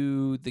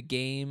to the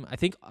game. I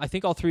think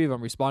all 3 of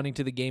them responding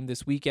to the game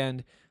this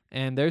weekend,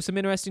 and there's some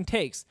interesting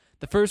takes.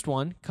 The first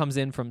one comes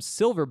in from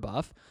Silver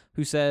Buff,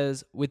 who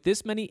says, with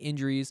this many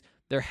injuries,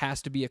 there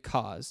has to be a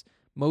cause.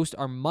 Most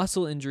are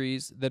muscle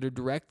injuries that are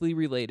directly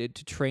related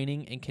to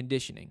training and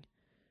conditioning.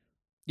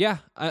 Yeah,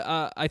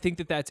 I think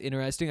that's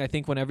interesting. I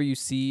think whenever you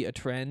see a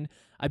trend,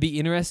 I'd be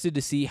interested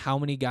to see how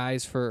many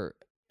guys for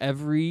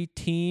every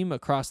team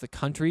across the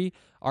country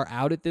are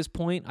out at this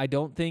point.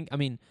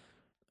 The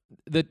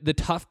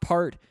tough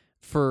part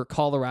for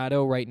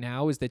Colorado right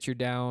now is that you're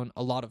down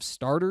a lot of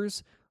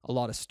starters, a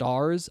lot of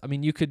stars. I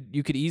mean, you could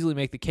easily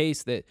make the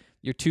case that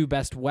your 2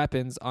 best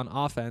weapons on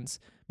offense,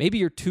 maybe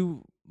your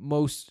 2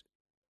 most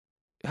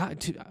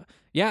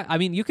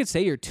you could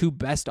say your 2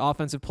 best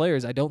offensive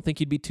players. I don't think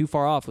you'd be too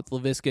far off with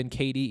Laviska and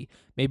KD.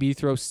 Maybe you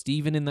throw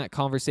Steven in that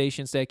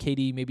conversation instead of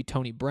KD, maybe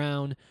Tony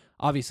Brown.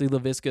 Obviously,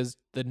 Laviska's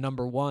the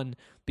number 1,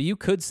 but you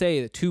could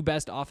say the 2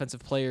 best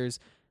offensive players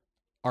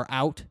are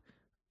out.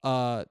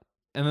 And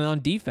then on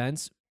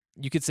defense,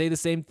 you could say the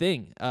same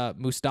thing.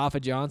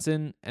 Mustafa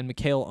Johnson and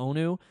Mikhail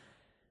Onu.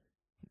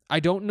 I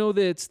don't know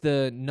that it's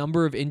the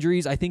number of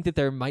injuries. I think that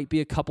there might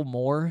be a couple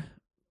more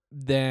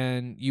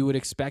than you would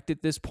expect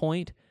at this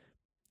point,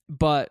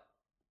 but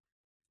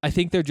I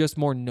think they're just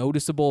more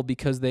noticeable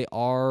because they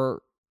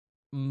are,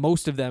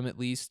 most of them at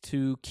least,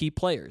 2 key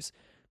players.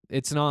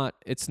 It's not,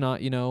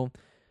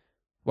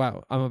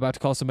 wow, I'm about to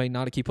call somebody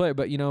not a key player,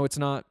 but it's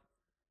not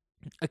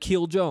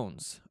Akil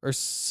Jones or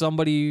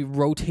somebody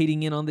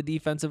rotating in on the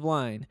defensive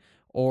line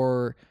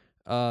or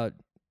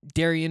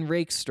Darian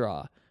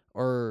Rakestraw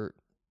or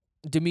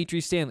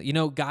Dimitri Stanley,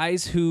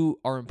 guys who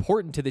are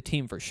important to the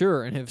team for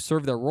sure and have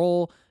served their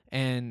role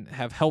and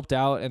have helped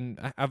out and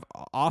have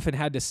often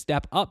had to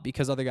step up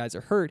because other guys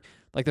are hurt.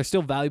 Like, they're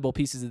still valuable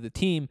pieces of the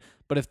team,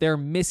 but if they're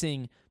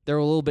missing, they're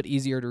a little bit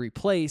easier to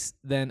replace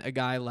than a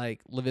guy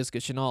like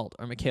Laviska Shenault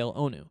or Mikhail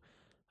Onu.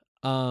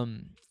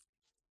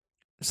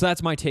 So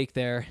that's my take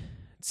there.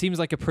 It seems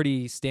like a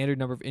pretty standard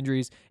number of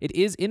injuries. It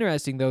is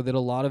interesting, though, that a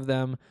lot of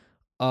them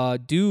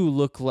do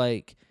look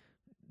like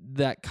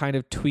that kind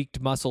of tweaked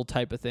muscle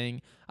type of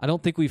thing. I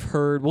don't think we've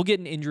heard. We'll get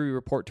an injury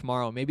report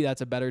tomorrow. Maybe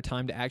that's a better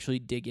time to actually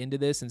dig into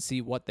this and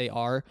see what they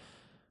are.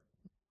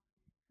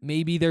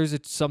 Maybe there's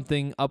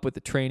something up with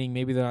the training.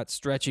 Maybe they're not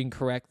stretching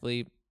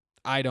correctly.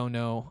 I don't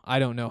know. I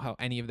don't know how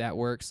any of that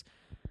works.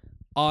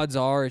 Odds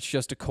are it's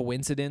just a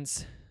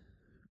coincidence,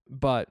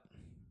 but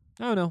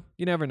I don't know.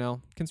 You never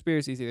know.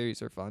 Conspiracy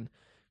theories are fun.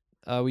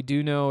 We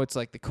do know it's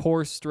like the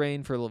core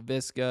strain for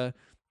Laviska.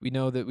 We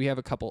know that we have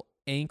a couple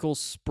ankle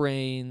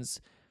sprains.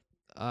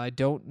 I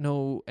don't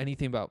know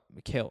anything about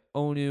Mikhail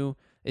Onu.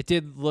 It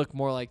did look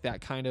more like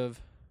that kind of,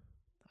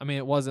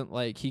 it wasn't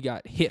like he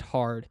got hit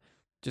hard,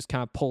 just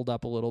kind of pulled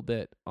up a little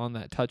bit on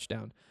that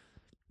touchdown.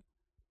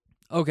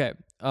 Okay,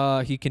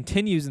 he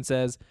continues and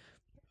says,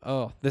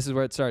 this is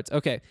where it starts.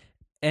 Okay,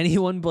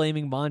 anyone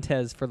blaming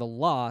Montez for the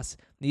loss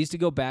needs to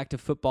go back to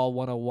Football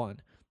 101.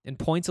 In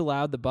points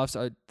allowed, the Buffs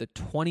are the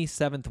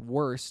 27th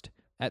worst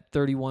at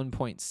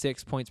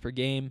 31.6 points per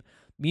game.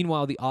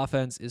 Meanwhile, the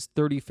offense is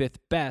 35th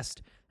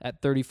best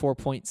at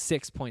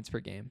 34.6 points per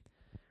game.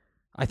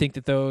 I think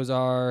that those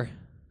are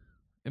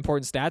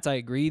important stats. I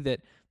agree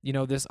that,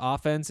 this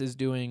offense is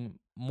doing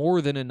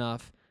more than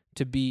enough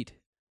to beat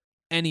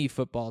any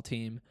football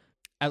team,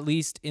 at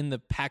least in the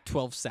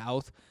Pac-12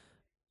 South.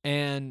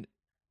 And,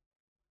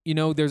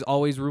 there's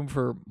always room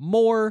for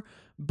more,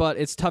 but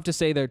it's tough to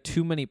say there are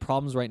too many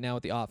problems right now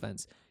with the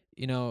offense.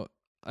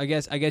 I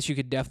guess you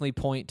could definitely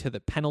point to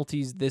the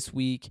penalties this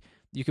week.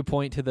 You could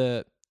point to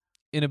the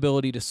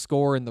inability to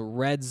score in the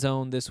red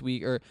zone this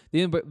week, or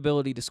the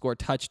inability to score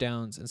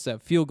touchdowns instead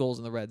of field goals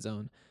in the red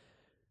zone.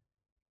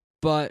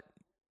 But,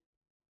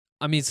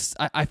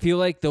 I feel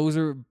like those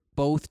are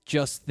both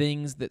just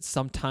things that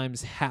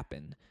sometimes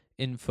happen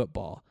in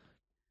football.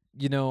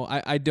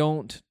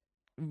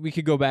 We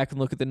could go back and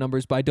look at the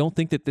numbers, but I don't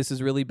think that this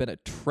has really been a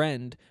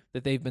trend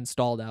that they've been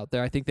stalled out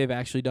there. I think they've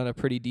actually done a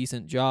pretty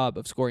decent job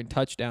of scoring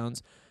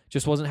touchdowns.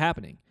 Just wasn't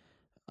happening.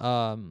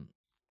 For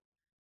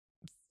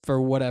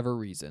whatever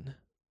reason.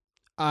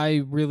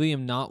 I really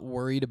am not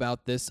worried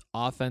about this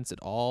offense at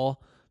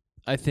all.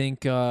 I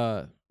think,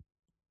 they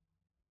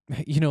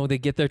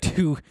get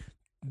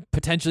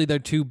potentially their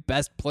two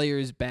best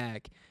players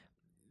back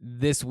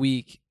this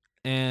week.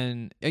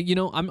 And,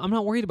 I'm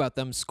not worried about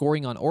them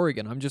scoring on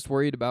Oregon. I'm just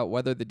worried about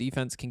whether the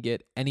defense can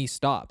get any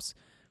stops,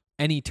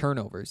 any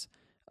turnovers.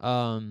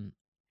 Because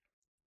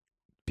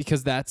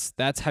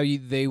that's how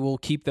they will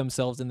keep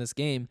themselves in this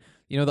game.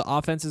 The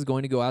offense is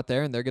going to go out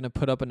there and they're going to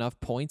put up enough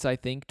points, I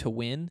think, to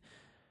win.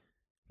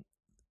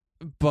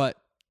 But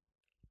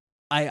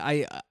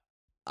I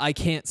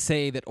can't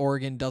say that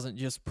Oregon doesn't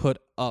just put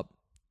up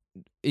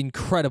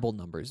incredible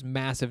numbers,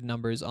 massive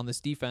numbers on this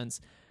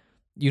defense.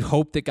 You'd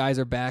hope that guys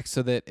are back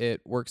so that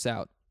it works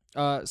out.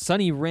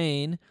 Sunny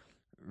Rain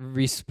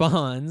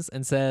responds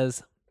and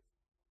says,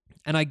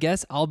 and I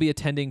guess I'll be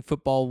attending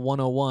Football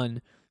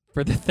 101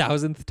 for the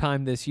 1,000th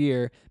time this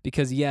year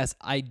because, yes,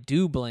 I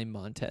do blame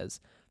Montez.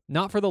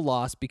 Not for the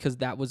loss because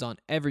that was on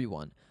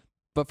everyone,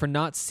 but for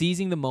not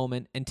seizing the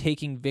moment and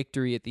taking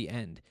victory at the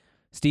end.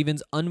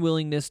 Stevens'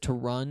 unwillingness to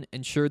run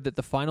ensured that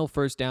the final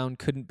first down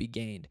couldn't be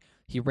gained.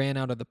 He ran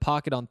out of the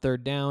pocket on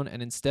third down,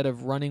 and instead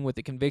of running with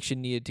the conviction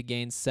needed to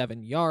gain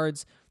 7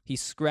 yards, he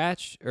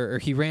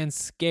ran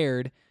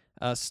scared,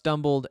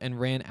 stumbled, and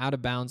ran out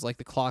of bounds like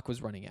the clock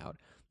was running out.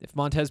 If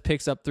Montez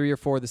picks up 3 or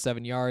 4 of the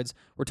 7 yards,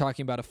 we're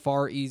talking about a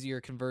far easier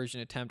conversion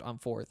attempt on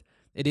fourth.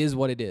 It is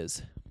what it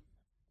is.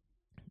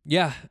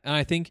 Yeah, and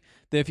I think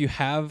that if you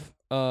have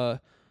a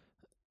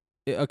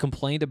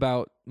complaint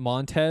about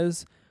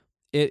Montez,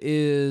 it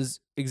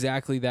is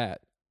exactly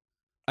that.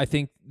 I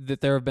think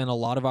that there have been a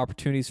lot of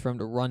opportunities for him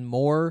to run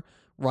more,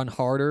 run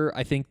harder.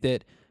 I think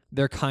that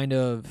they're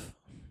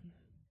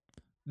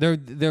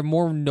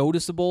more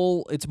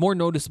noticeable. It's more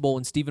noticeable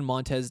when Steven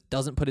Montez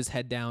doesn't put his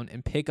head down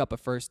and pick up a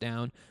first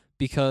down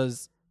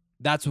because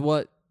that's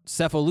what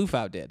Sefo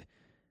Liufau did.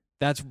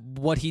 That's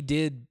what he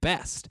did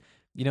best.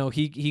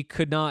 He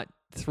could not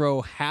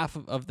throw half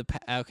of the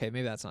okay,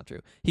 maybe that's not true.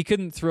 He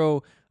couldn't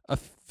throw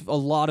a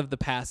lot of the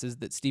passes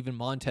that Steven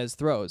Montez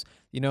throws.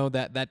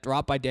 That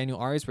drop by Daniel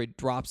Arias where he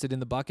drops it in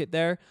the bucket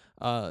there,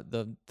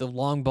 the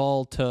long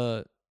ball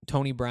to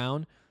Tony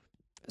Brown.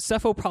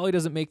 Sefo probably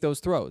doesn't make those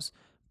throws,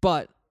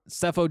 but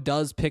Sefo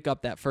does pick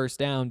up that first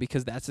down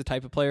because that's the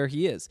type of player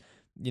he is.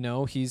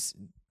 He's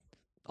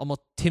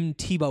almost Tim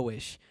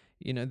Tebow-ish.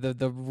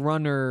 The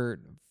runner,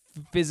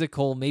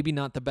 physical, maybe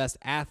not the best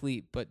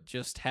athlete, but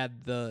just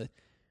had the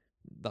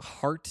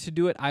heart to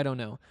do it. I don't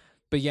know.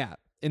 But yeah,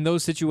 in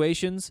those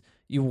situations,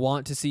 You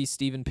want to see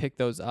Steven pick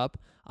those up.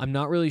 I'm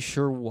not really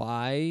sure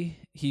why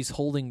he's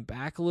holding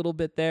back a little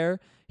bit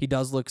there. He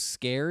does look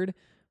scared.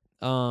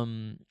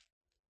 Again,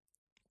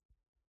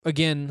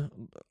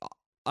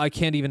 I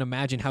can't even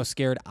imagine how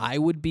scared I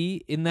would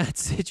be in that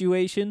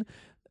situation.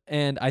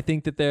 And I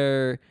think that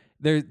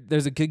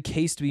there's a good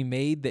case to be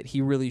made that he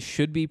really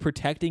should be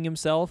protecting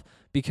himself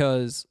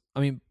because, I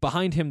mean,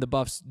 behind him, the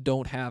Buffs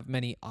don't have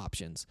many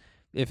options.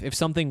 If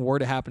something were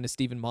to happen to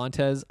Steven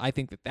Montez, I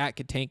think that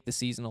could tank the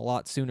season a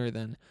lot sooner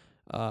than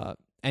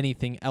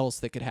anything else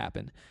that could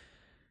happen.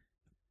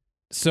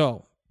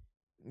 So,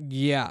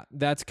 yeah,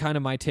 that's kind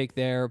of my take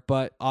there.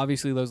 But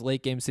obviously those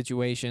late game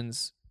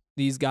situations,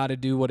 he's got to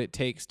do what it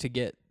takes to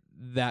get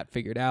that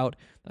figured out.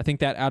 I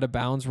think that out of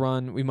bounds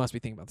run, we must be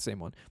thinking about the same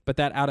one, but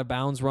that out of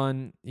bounds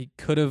run, he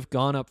could have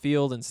gone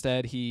upfield.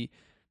 Instead, he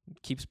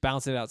keeps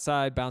bouncing it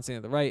outside, bouncing it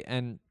to the right.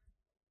 And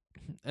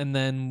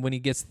then when he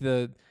gets to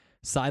the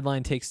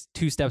sideline, takes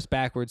 2 steps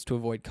backwards to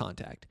avoid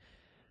contact.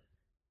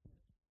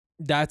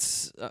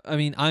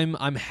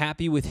 I'm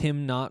happy with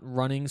him not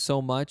running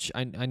so much.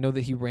 I know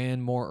that he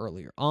ran more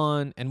earlier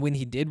on, and when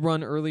he did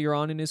run earlier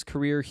on in his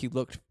career, he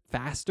looked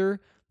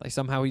faster. Like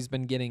somehow he's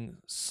been getting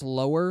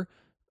slower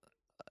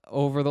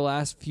over the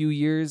last few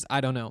years.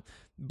 I don't know,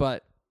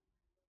 but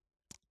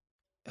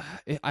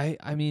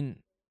I mean,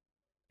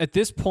 at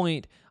this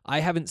point, I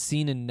haven't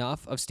seen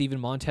enough of Steven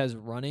Montez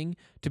running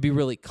to be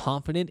really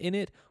confident in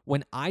it.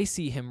 When I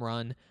see him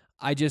run,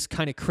 I just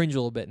kind of cringe a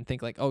little bit and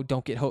think like, oh,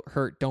 don't get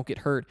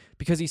hurt,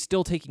 because he's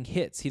still taking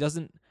hits. He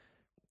doesn't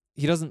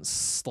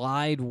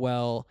slide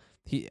well.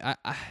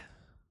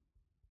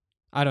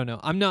 I don't know.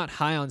 I'm not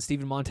high on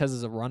Steven Montez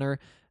as a runner.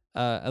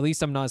 At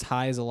least I'm not as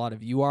high as a lot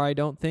of you are, I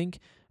don't think.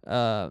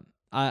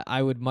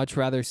 I would much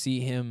rather see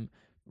him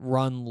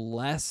run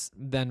less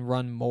than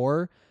run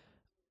more.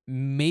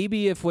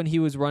 Maybe if when he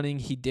was running,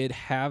 he did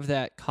have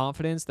that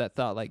confidence, that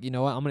thought like, you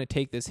know what, I'm going to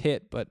take this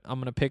hit, but I'm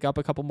going to pick up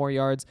a couple more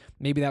yards.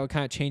 Maybe that would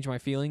kind of change my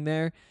feeling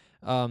there.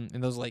 In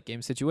those late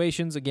game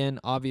situations, again,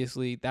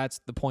 obviously that's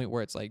the point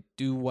where it's like,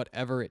 do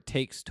whatever it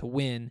takes to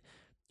win.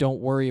 Don't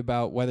worry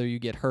about whether you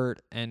get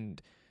hurt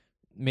and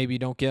maybe you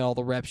don't get all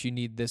the reps you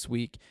need this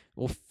week.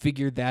 We'll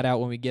figure that out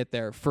when we get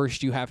there.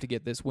 First, you have to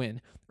get this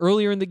win.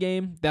 Earlier in the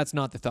game, that's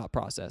not the thought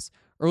process.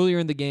 Earlier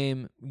in the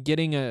game,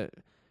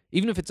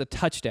 even if it's a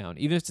touchdown,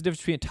 even if it's the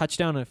difference between a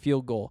touchdown and a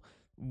field goal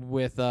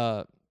with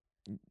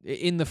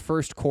in the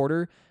first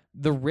quarter,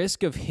 the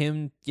risk of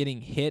him getting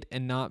hit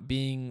and not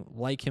being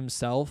like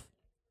himself,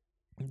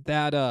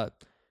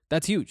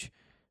 that's huge.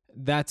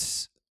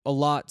 That's a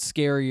lot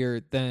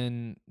scarier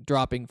than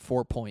dropping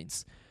 4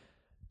 points.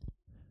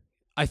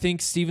 I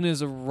think Steven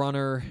is a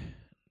runner.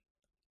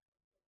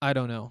 I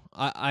don't know.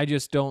 I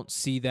just don't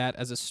see that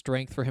as a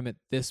strength for him at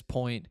this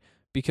point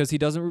because he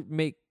doesn't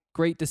make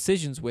great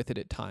decisions with it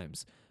at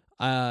times.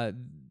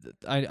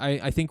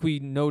 I think we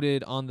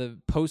noted on the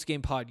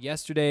post-game pod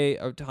yesterday,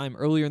 a time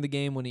earlier in the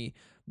game when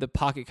the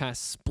pocket kind of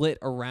split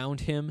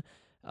around him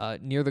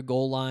near the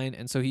goal line,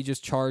 and so he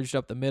just charged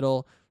up the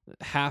middle,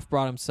 half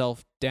brought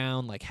himself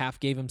down, like half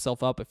gave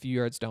himself up a few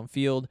yards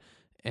downfield,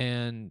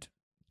 and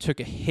took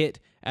a hit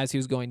as he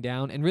was going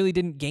down, and really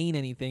didn't gain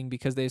anything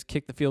because they just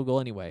kicked the field goal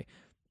anyway.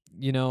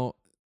 You know,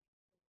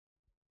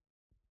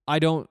 I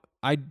don't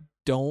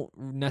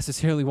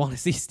necessarily want to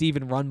see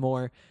Steven run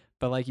more,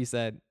 but like you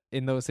said,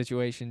 in those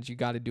situations, you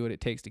got to do what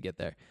it takes to get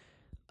there.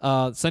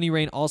 Sunny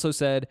Rain also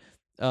said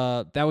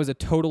that was a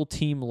total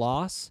team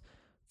loss.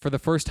 For the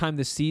first time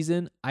this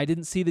season, I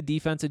didn't see the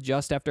defense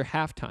adjust after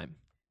halftime.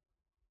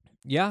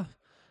 Yeah.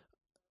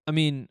 I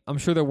mean, I'm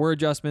sure there were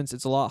adjustments.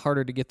 It's a lot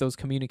harder to get those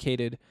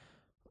communicated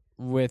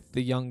with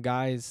the young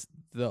guys,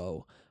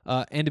 though.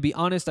 And to be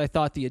honest, I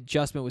thought the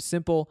adjustment was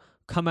simple.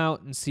 Come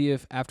out and see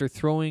if after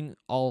throwing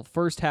all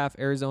first half,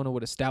 Arizona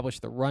would establish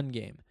the run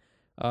game.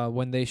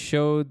 When they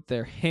showed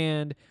their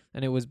hand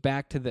and it was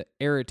back to the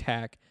air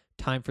attack,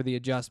 time for the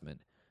adjustment.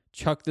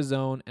 Chuck the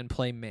zone and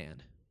play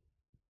man.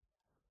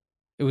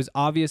 It was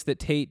obvious that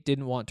Tate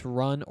didn't want to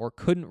run or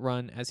couldn't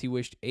run as he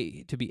wished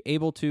to be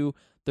able to.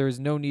 There is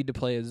no need to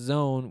play a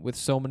zone with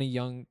so many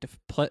young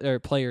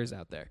players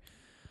out there.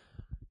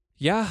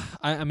 Yeah,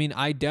 I mean,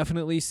 I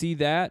definitely see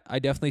that. I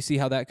definitely see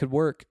how that could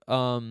work.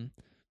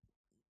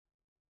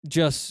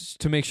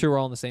 Just to make sure we're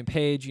all on the same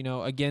page, you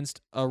know,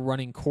 against a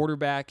running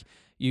quarterback,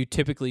 you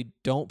typically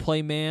don't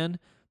play man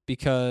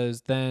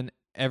because then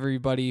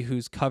everybody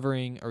who's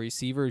covering a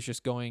receiver is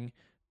just going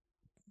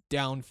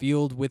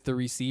downfield with the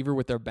receiver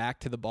with their back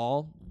to the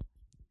ball.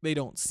 They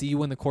don't see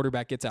when the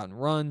quarterback gets out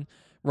and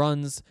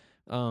runs.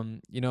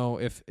 You know,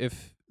 if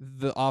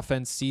the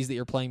offense sees that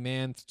you're playing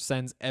man,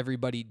 sends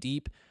everybody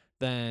deep,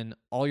 then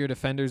all your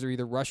defenders are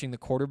either rushing the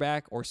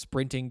quarterback or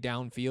sprinting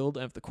downfield.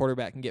 And if the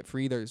quarterback can get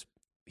free, there's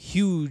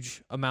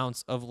huge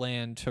amounts of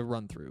land to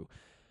run through.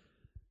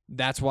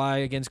 That's why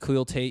against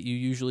Khalil Tate, you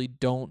usually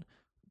don't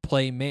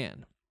play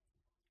man.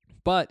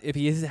 But if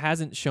he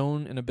hasn't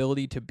shown an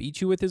ability to beat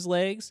you with his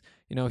legs,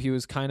 you know, he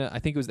was I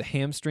think it was the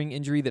hamstring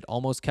injury that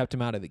almost kept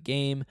him out of the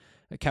game.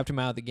 It kept him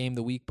out of the game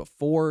the week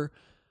before.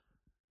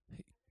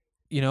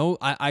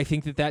 I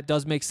think that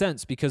does make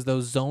sense because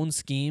those zone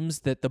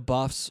schemes that the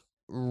Buffs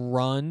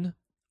run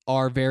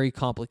are very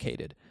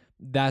complicated.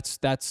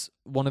 That's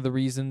one of the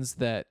reasons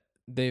that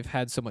they've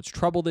had so much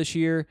trouble this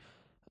year,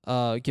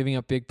 giving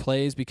up big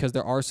plays, because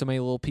there are so many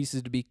little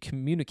pieces to be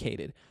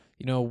communicated.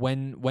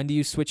 When do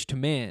you switch to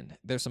man?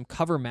 There's some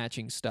cover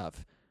matching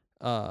stuff,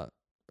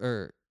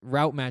 or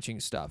route matching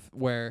stuff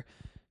where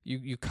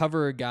you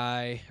cover a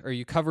guy or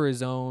you cover a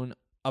zone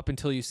up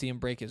until you see him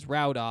break his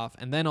route off,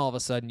 and then all of a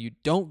sudden you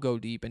don't go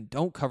deep and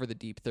don't cover the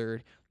deep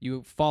third.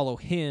 You follow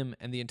him,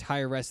 and the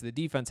entire rest of the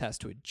defense has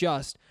to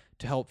adjust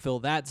to help fill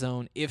that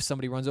zone if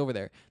somebody runs over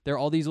there. There are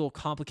all these little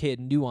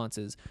complicated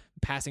nuances,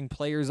 passing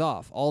players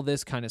off, all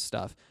this kind of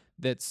stuff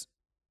that's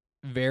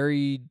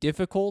very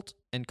difficult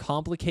and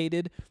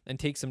complicated and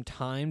takes some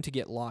time to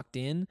get locked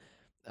in.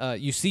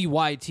 You see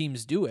why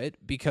teams do it,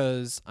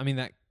 because,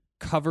 that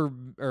cover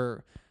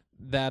or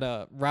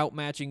that route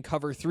matching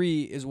cover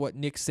 3 is what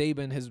Nick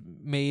Saban has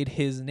made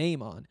his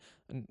name on.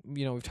 And,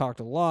 we've talked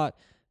a lot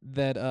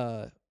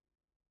that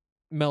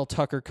Mel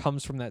Tucker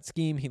comes from that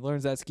scheme. He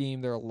learns that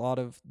scheme. There are a lot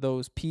of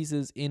those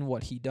pieces in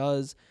what he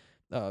does.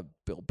 Bill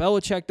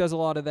Belichick does a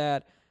lot of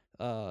that.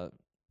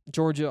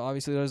 Georgia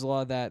obviously does a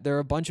lot of that. There are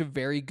a bunch of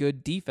very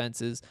good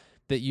defenses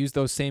that use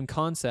those same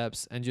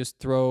concepts and just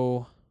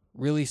throw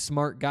really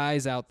smart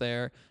guys out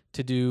there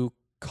to do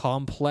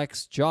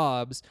complex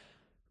jobs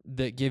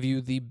that give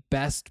you the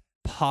best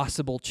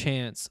possible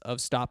chance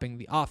of stopping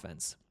the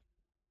offense.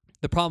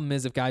 The problem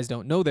is if guys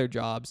don't know their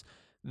jobs,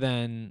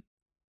 then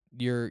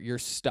you're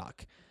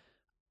stuck.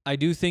 I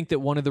do think that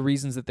one of the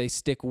reasons that they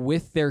stick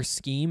with their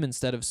scheme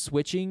instead of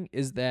switching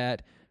is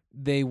that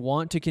they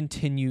want to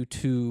continue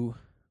to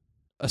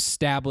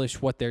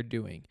establish what they're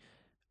doing.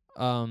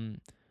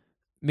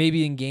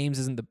 Maybe in games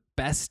isn't the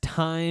best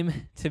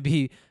time to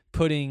be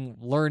putting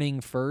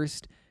learning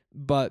first,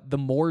 but the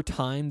more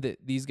time that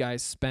these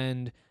guys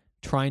spend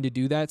trying to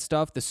do that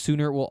stuff, the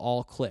sooner it will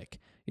all click.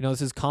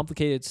 This is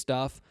complicated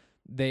stuff.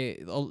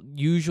 They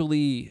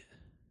usually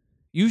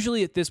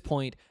at this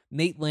point,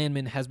 Nate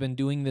Landman has been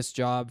doing this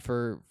job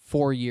for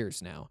 4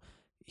 years now.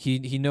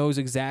 He knows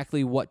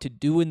exactly what to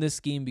do in this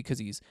scheme because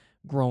he's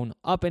grown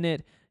up in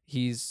it.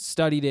 He's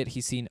studied it.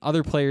 He's seen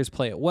other players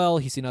play it well.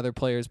 He's seen other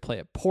players play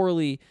it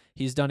poorly.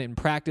 He's done it in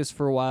practice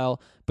for a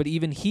while. But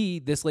even he,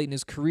 this late in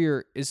his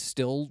career, is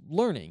still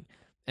learning.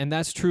 And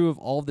that's true of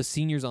all of the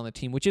seniors on the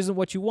team, which isn't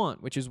what you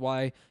want, which is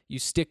why you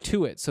stick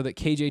to it so that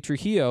KJ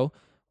Trujillo,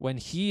 when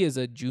he is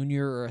a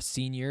junior or a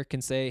senior,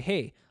 can say,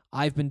 hey,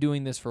 I've been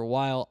doing this for a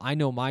while. I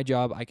know my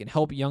job. I can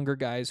help younger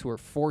guys who are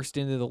forced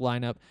into the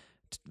lineup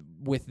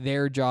with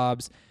their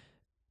jobs.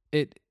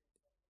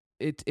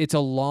 It's a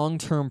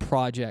long-term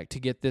project to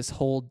get this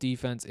whole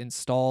defense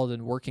installed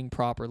and working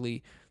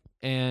properly.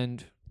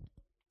 And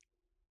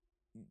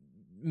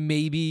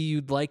maybe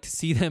you'd like to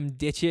see them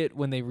ditch it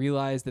when they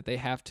realize that they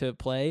have to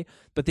play.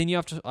 But then you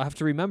have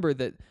to remember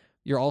that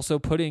you're also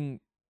putting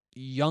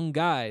young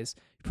guys,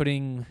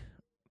 depending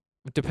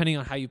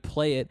on how you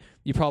play it,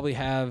 you probably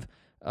have,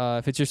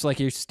 if it's just like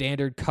your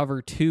standard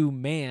cover 2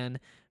 man,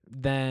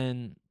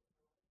 then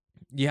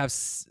you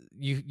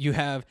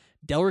have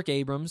Delrick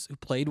Abrams, who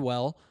played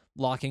well,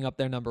 locking up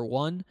their number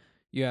 1.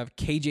 You have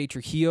KJ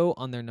Trujillo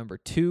on their number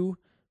 2.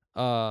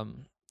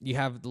 You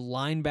have the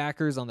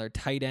linebackers on their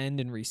tight end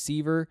and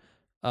receiver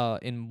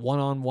in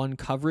one-on-one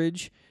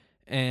coverage.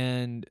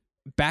 And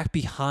back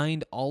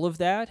behind all of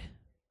that,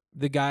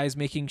 the guys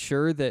making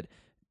sure that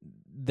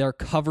they're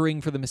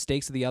covering for the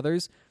mistakes of the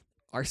others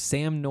are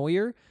Sam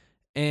Neuer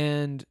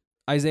and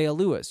Isaiah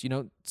Lewis.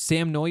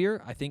 Sam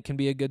Neuer, I think, can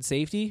be a good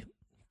safety.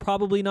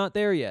 Probably not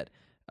there yet.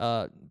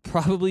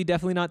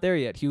 Definitely not there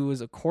yet. He was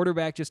a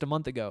quarterback just a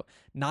month ago.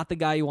 Not the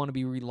guy you want to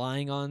be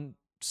relying on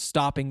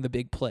stopping the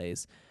big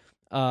plays.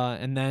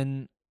 And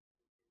then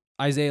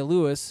Isaiah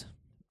Lewis,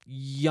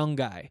 young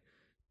guy.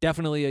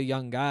 Definitely a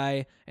young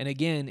guy. And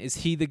again, is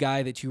he the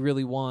guy that you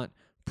really want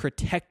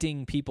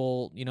protecting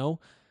people?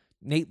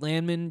 Nate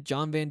Landman,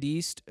 John Van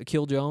Diest,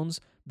 Akil Jones,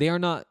 they're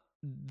not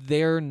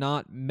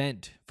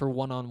meant for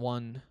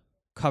one-on-one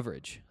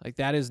coverage. Like,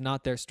 that is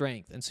not their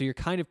strength. And so you're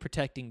kind of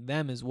protecting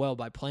them as well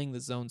by playing the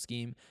zone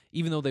scheme,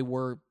 even though they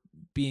were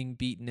being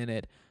beaten in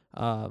it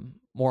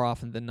more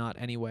often than not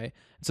anyway.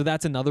 So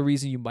that's another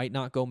reason you might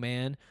not go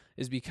man,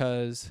 is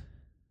because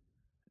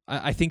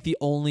I think the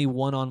only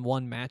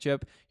one-on-one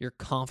matchup you're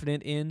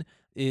confident in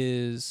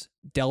is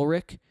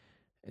Delrick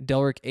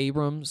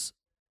Abrams,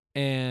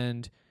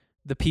 and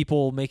the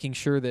people making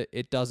sure that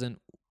it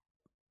doesn't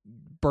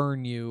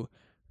burn you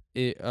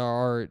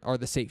are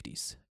the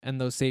safeties, and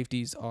those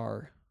safeties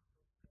are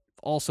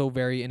also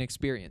very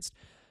inexperienced.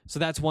 So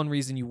that's one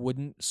reason you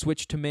wouldn't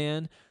switch to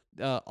man.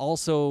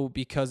 Also,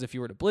 because if you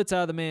were to blitz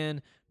out of the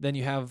man, then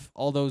you have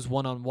all those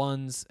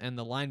one-on-ones, and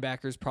the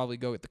linebackers probably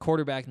go with the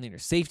quarterback, and then your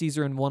safeties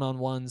are in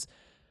one-on-ones.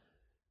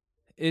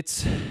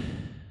 It's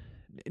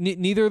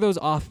neither of those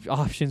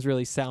options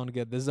really sound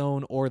good, the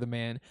zone or the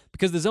man,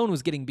 because the zone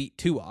was getting beat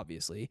too,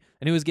 obviously,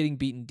 and it was getting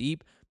beaten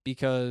deep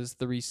because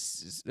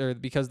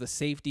the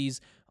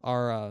safeties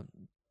are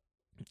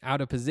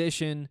out of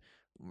position.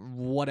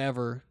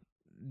 whatever,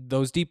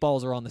 those deep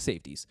balls are on the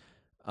safeties.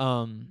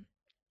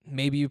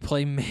 Maybe you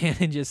play man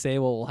and just say,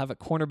 well, we'll have a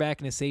cornerback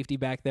and a safety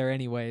back there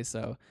anyway,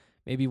 so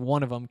maybe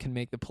one of them can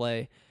make the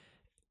play.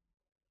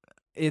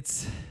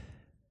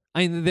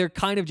 They're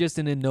kind of just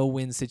in a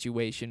no-win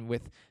situation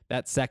with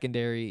that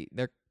secondary,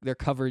 their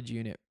coverage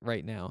unit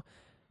right now.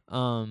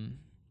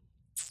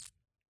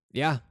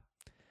 Yeah.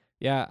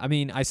 I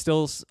mean, I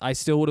still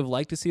would have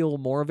liked to see a little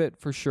more of it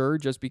for sure,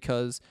 just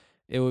because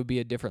it would be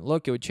a different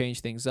look. It would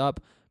change things up.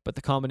 But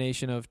the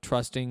combination of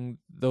trusting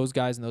those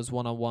guys and those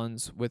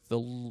one-on-ones with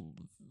the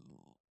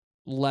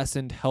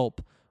lessened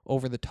help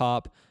over the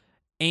top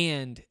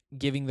and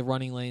giving the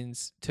running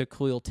lanes to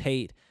Khalil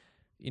Tate,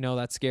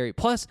 that's scary.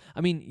 Plus,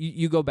 I mean,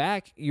 you go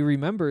back, you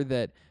remember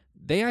that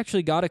they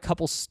actually got a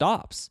couple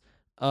stops.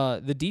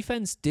 The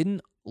defense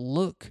didn't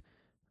look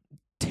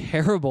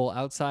terrible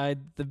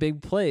outside the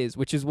big plays,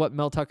 which is what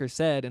Mel Tucker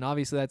said. And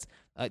obviously that's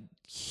a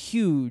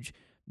huge,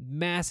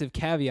 massive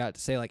caveat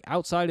to say, like,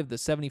 outside of the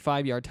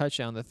 75-yard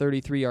touchdown, the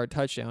 33-yard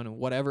touchdown, and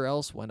whatever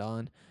else went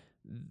on,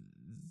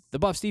 the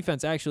Buffs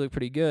defense actually looked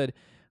pretty good.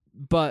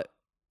 But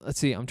let's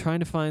see, I'm trying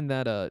to find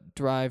that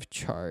drive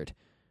chart.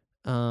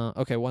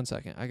 Okay, 1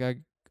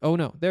 second. Oh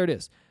no, there it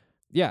is.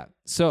 Yeah,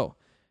 so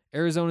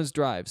Arizona's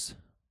drives: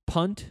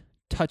 punt,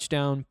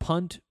 touchdown,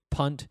 punt,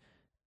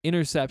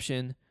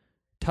 interception,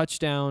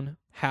 touchdown,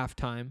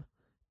 halftime,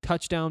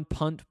 touchdown,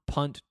 punt,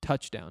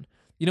 touchdown.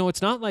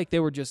 It's not like they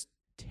were just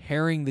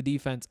tearing the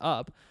defense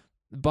up.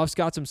 The Buffs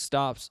got some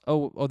stops.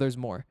 Oh, there's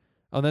more.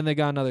 Oh, then they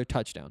got another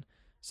touchdown.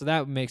 So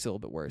that makes it a little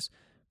bit worse.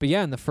 But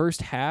yeah, in the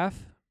first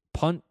half,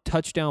 punt,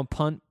 touchdown,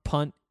 punt,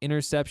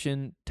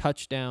 interception,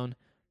 touchdown,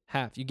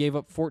 half. You gave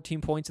up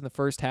 14 points in the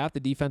first half. The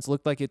defense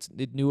looked like it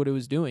knew what it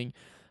was doing.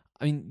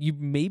 I mean, you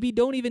maybe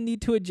don't even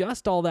need to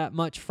adjust all that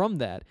much from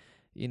that.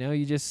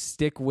 You just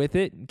stick with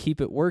it and keep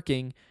it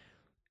working.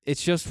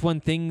 It's just when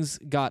things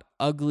got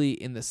ugly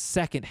in the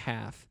second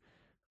half,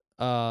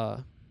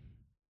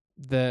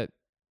 that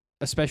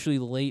especially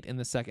late in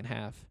the second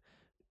half,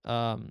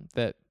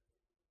 that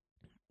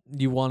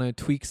you want to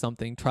tweak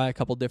something, try a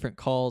couple different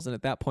calls, and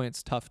at that point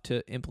it's tough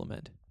to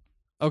implement.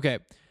 Okay,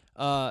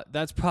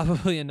 that's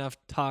probably enough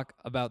talk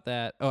about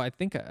that. Oh, I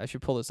think I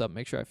should pull this up,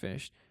 make sure I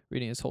finished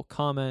reading his whole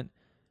comment.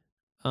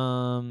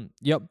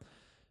 Yep.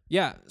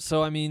 Yeah,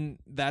 so, I mean,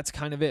 that's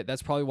kind of it.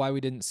 That's probably why we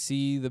didn't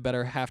see the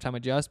better halftime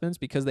adjustments,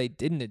 because they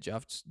didn't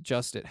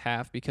adjust at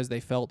half, because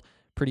they felt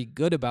pretty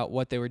good about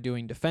what they were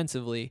doing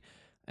defensively.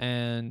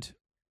 And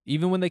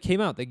even when they came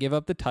out, they gave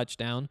up the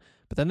touchdown,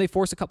 but then they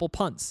forced a couple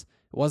punts.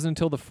 It wasn't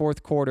until the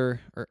fourth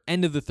quarter or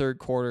end of the third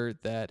quarter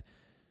that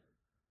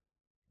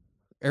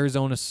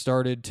Arizona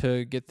started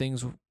to get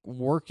things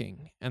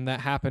working. And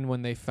that happened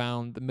when they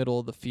found the middle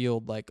of the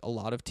field, like a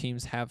lot of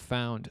teams have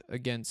found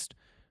against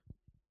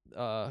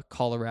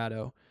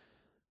Colorado.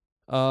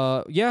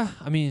 Yeah,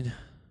 I mean,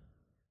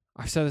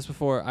 I've said this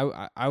before.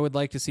 I would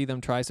like to see them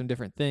try some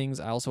different things.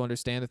 I also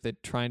understand that they're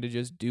trying to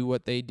just do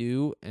what they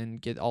do and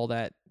get all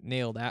that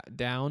nailed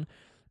down.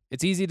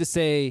 It's easy to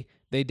say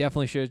they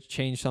definitely should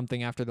change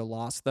something after the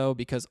loss, though,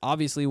 because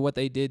obviously what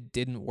they did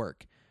didn't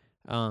work.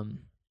 So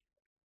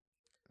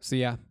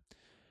yeah.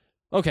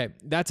 Okay,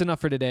 that's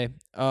enough for today.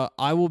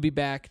 I will be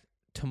back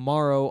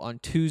tomorrow on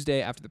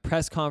Tuesday after the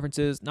press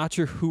conferences. Not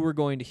sure who we're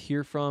going to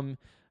hear from.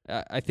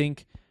 I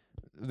think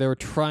they were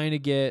trying to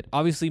get,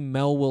 obviously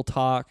Mel will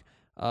talk,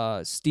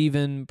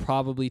 Steven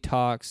probably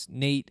talks,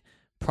 Nate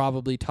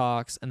probably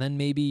talks, and then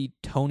maybe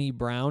Tony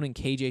Brown and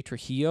KJ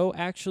Trujillo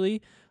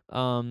actually.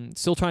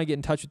 Still trying to get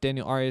in touch with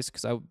Daniel Arias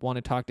because I want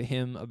to talk to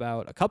him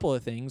about a couple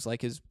of things,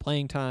 like his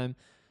playing time.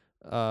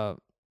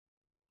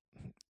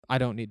 I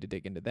don't need to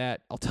dig into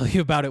that. I'll tell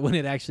you about it when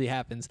it actually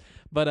happens.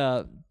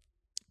 But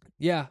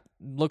yeah,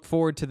 look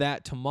forward to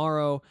that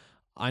tomorrow.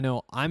 I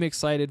know I'm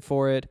excited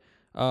for it.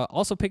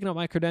 Also picking up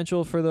my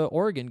credential for the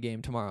Oregon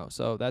game tomorrow,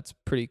 so that's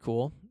pretty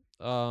cool.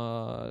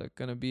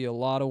 Gonna be a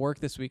lot of work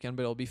this weekend,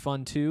 but it'll be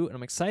fun too, and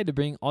I'm excited to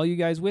bring all you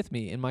guys with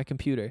me in my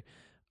computer.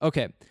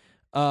 Okay,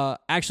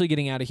 actually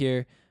getting out of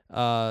here.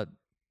 I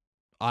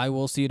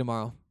will see you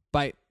tomorrow.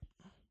 Bye.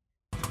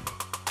 I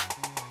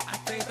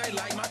think they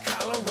like my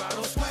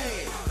Colorado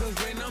swag, 'cause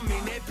when I'm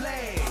in that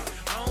flag,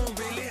 I don't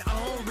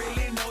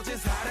really know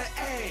just how to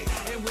act.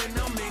 And when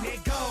I'm in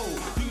that goal,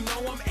 you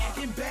know I'm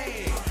acting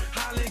bad.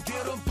 Holly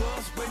get a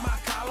bus with my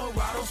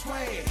Colorado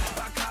swag.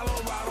 My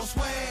Colorado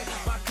swag,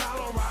 my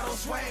Colorado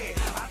swag.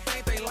 I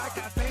think they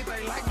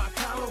like my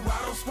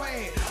Colorado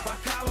swag. My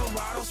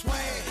Colorado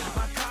swag,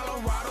 my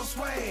Colorado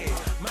swag.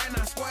 Might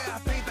not swear, I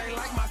think they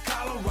like my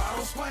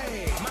Colorado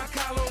swag. My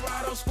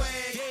Colorado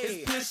swag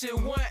is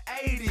pushing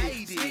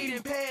 180.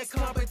 Speeding past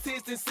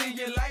competition, see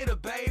you later,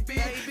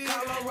 baby.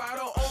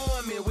 Colorado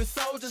Army with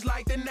soldiers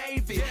like the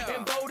Navy.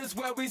 And voters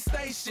where we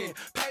stationed,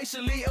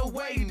 patiently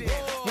awaiting.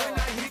 When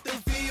I hit the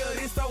field,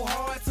 it's so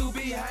hard to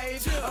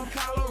behave. I'm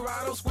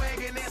Colorado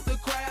swagging as the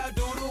crowd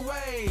do the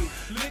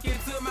wave. Look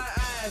into my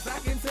eyes, I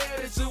can tell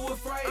that you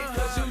afraid.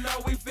 'Cause you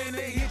know we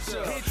finna hit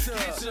ya.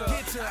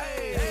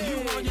 Hey,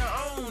 you on your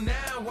own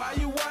now, why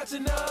you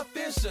watching the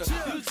official?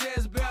 You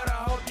just better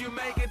hope you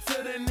make it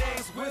to the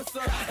next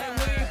whistle. And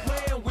we ain't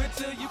playing with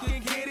you, you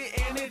can get it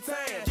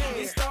anytime.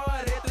 It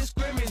started at the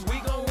scrimmage, we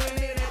gon' win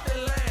it at the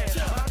line.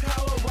 My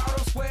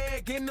Colorado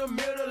swag in the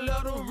middle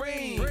of the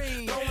ring.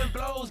 Throwing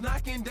blows,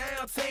 knocking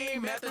down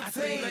team after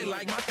team. They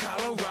like my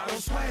Colorado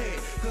swag,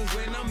 cause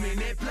when I'm in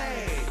that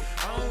play,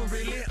 I don't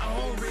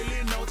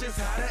really know just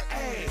how to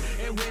act.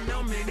 And when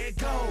I'm in that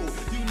goal,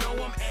 you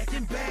know I'm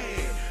acting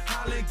bad.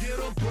 Holla, get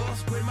a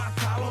bus with my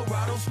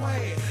Colorado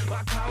swag.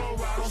 My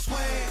Colorado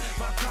swag,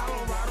 my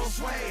Colorado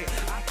swag.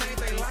 I think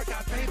they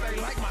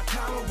like my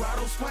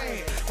Colorado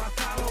swag. My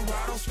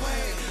Colorado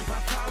swag, my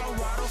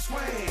Colorado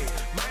swag.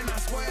 Man, I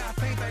swear, I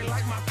think they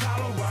like my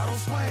Colorado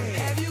swag.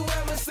 Have you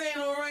ever seen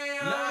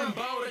around? Nah, I'm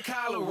Boulder,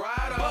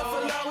 Colorado.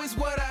 Buffalo is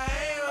what I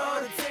am.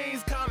 All the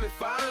teams come and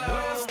follow.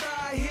 When I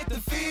start hit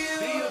the field,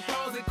 the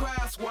opposing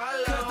crowd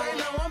swallow. Cause they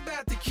know I'm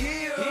about to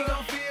kill. He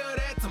gon' feel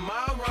that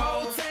tomorrow.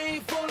 Whole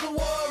team full of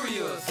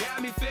warriors.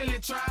 Got me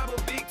feeling tribal.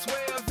 Big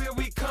 12, here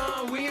we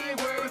come. We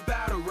ain't worried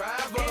about a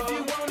rival. If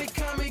you want it,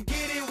 come and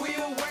get it.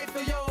 We'll wait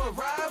for your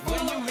arrival.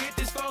 When you hit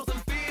this frozen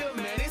field,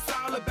 man, it's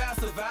all about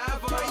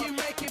survival. Pray you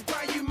make it,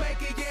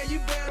 yeah, you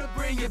better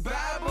bring your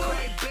Bible.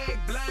 Crack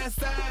back, blind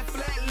side,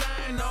 flat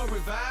line, no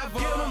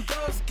revival.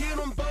 Get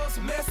them busts,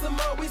 mess them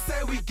up, we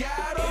say we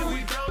got them. If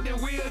we don't, then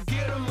we'll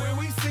get them. When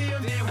we see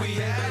them, then we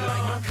have them.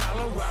 Like my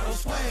Colorado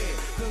swag,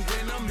 cause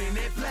when I'm in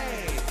that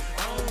play,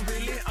 I don't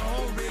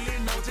really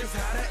know just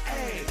how to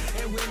act.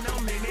 And when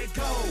I'm in that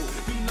goal,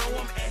 you know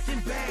I'm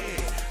acting bad.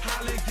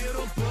 Holla, get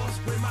a bus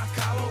with my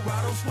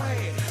Colorado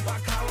swag. My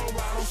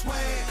Colorado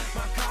swag,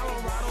 my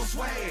Colorado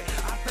swag.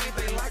 I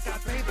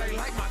think they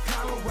like my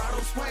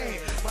Colorado swag.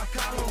 My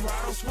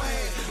Colorado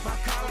swag, my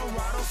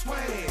Colorado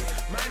swag.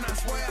 Man, I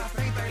swear, I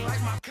think they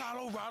like my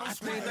Colorado swag. I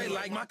think they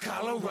like my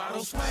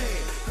Colorado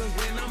swag. Cause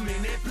when I'm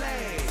in that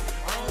play,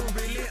 I don't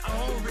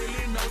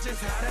really know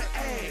just how to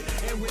act.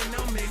 And when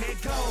I'm in that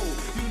goal,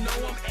 you know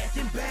I'm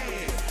acting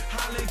bad.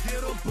 Holla,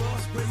 get a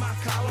bus with my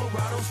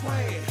Colorado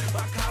swag.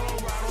 My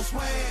Colorado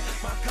swag,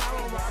 my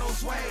Colorado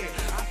swag.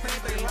 I think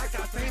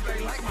they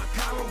like my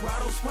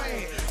Colorado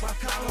swag. My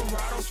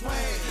Colorado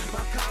swag,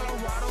 my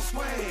Colorado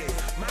swag.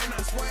 Man,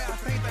 I swear, I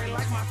think they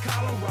like my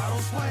Colorado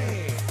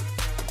swag.